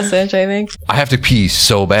send a message, I think. I have to pee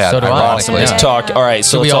so bad. So do I. ironically. Let's Yeah. talk. All right,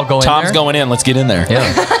 so we let's all go in Tom's there? going in. Let's get in there.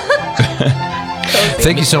 Yeah.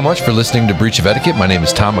 Thank you so much for listening to Breach of Etiquette. My name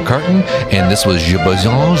is Tom McCartan, and this was Je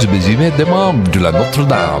besoin de membres de la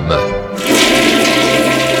Notre-Dame.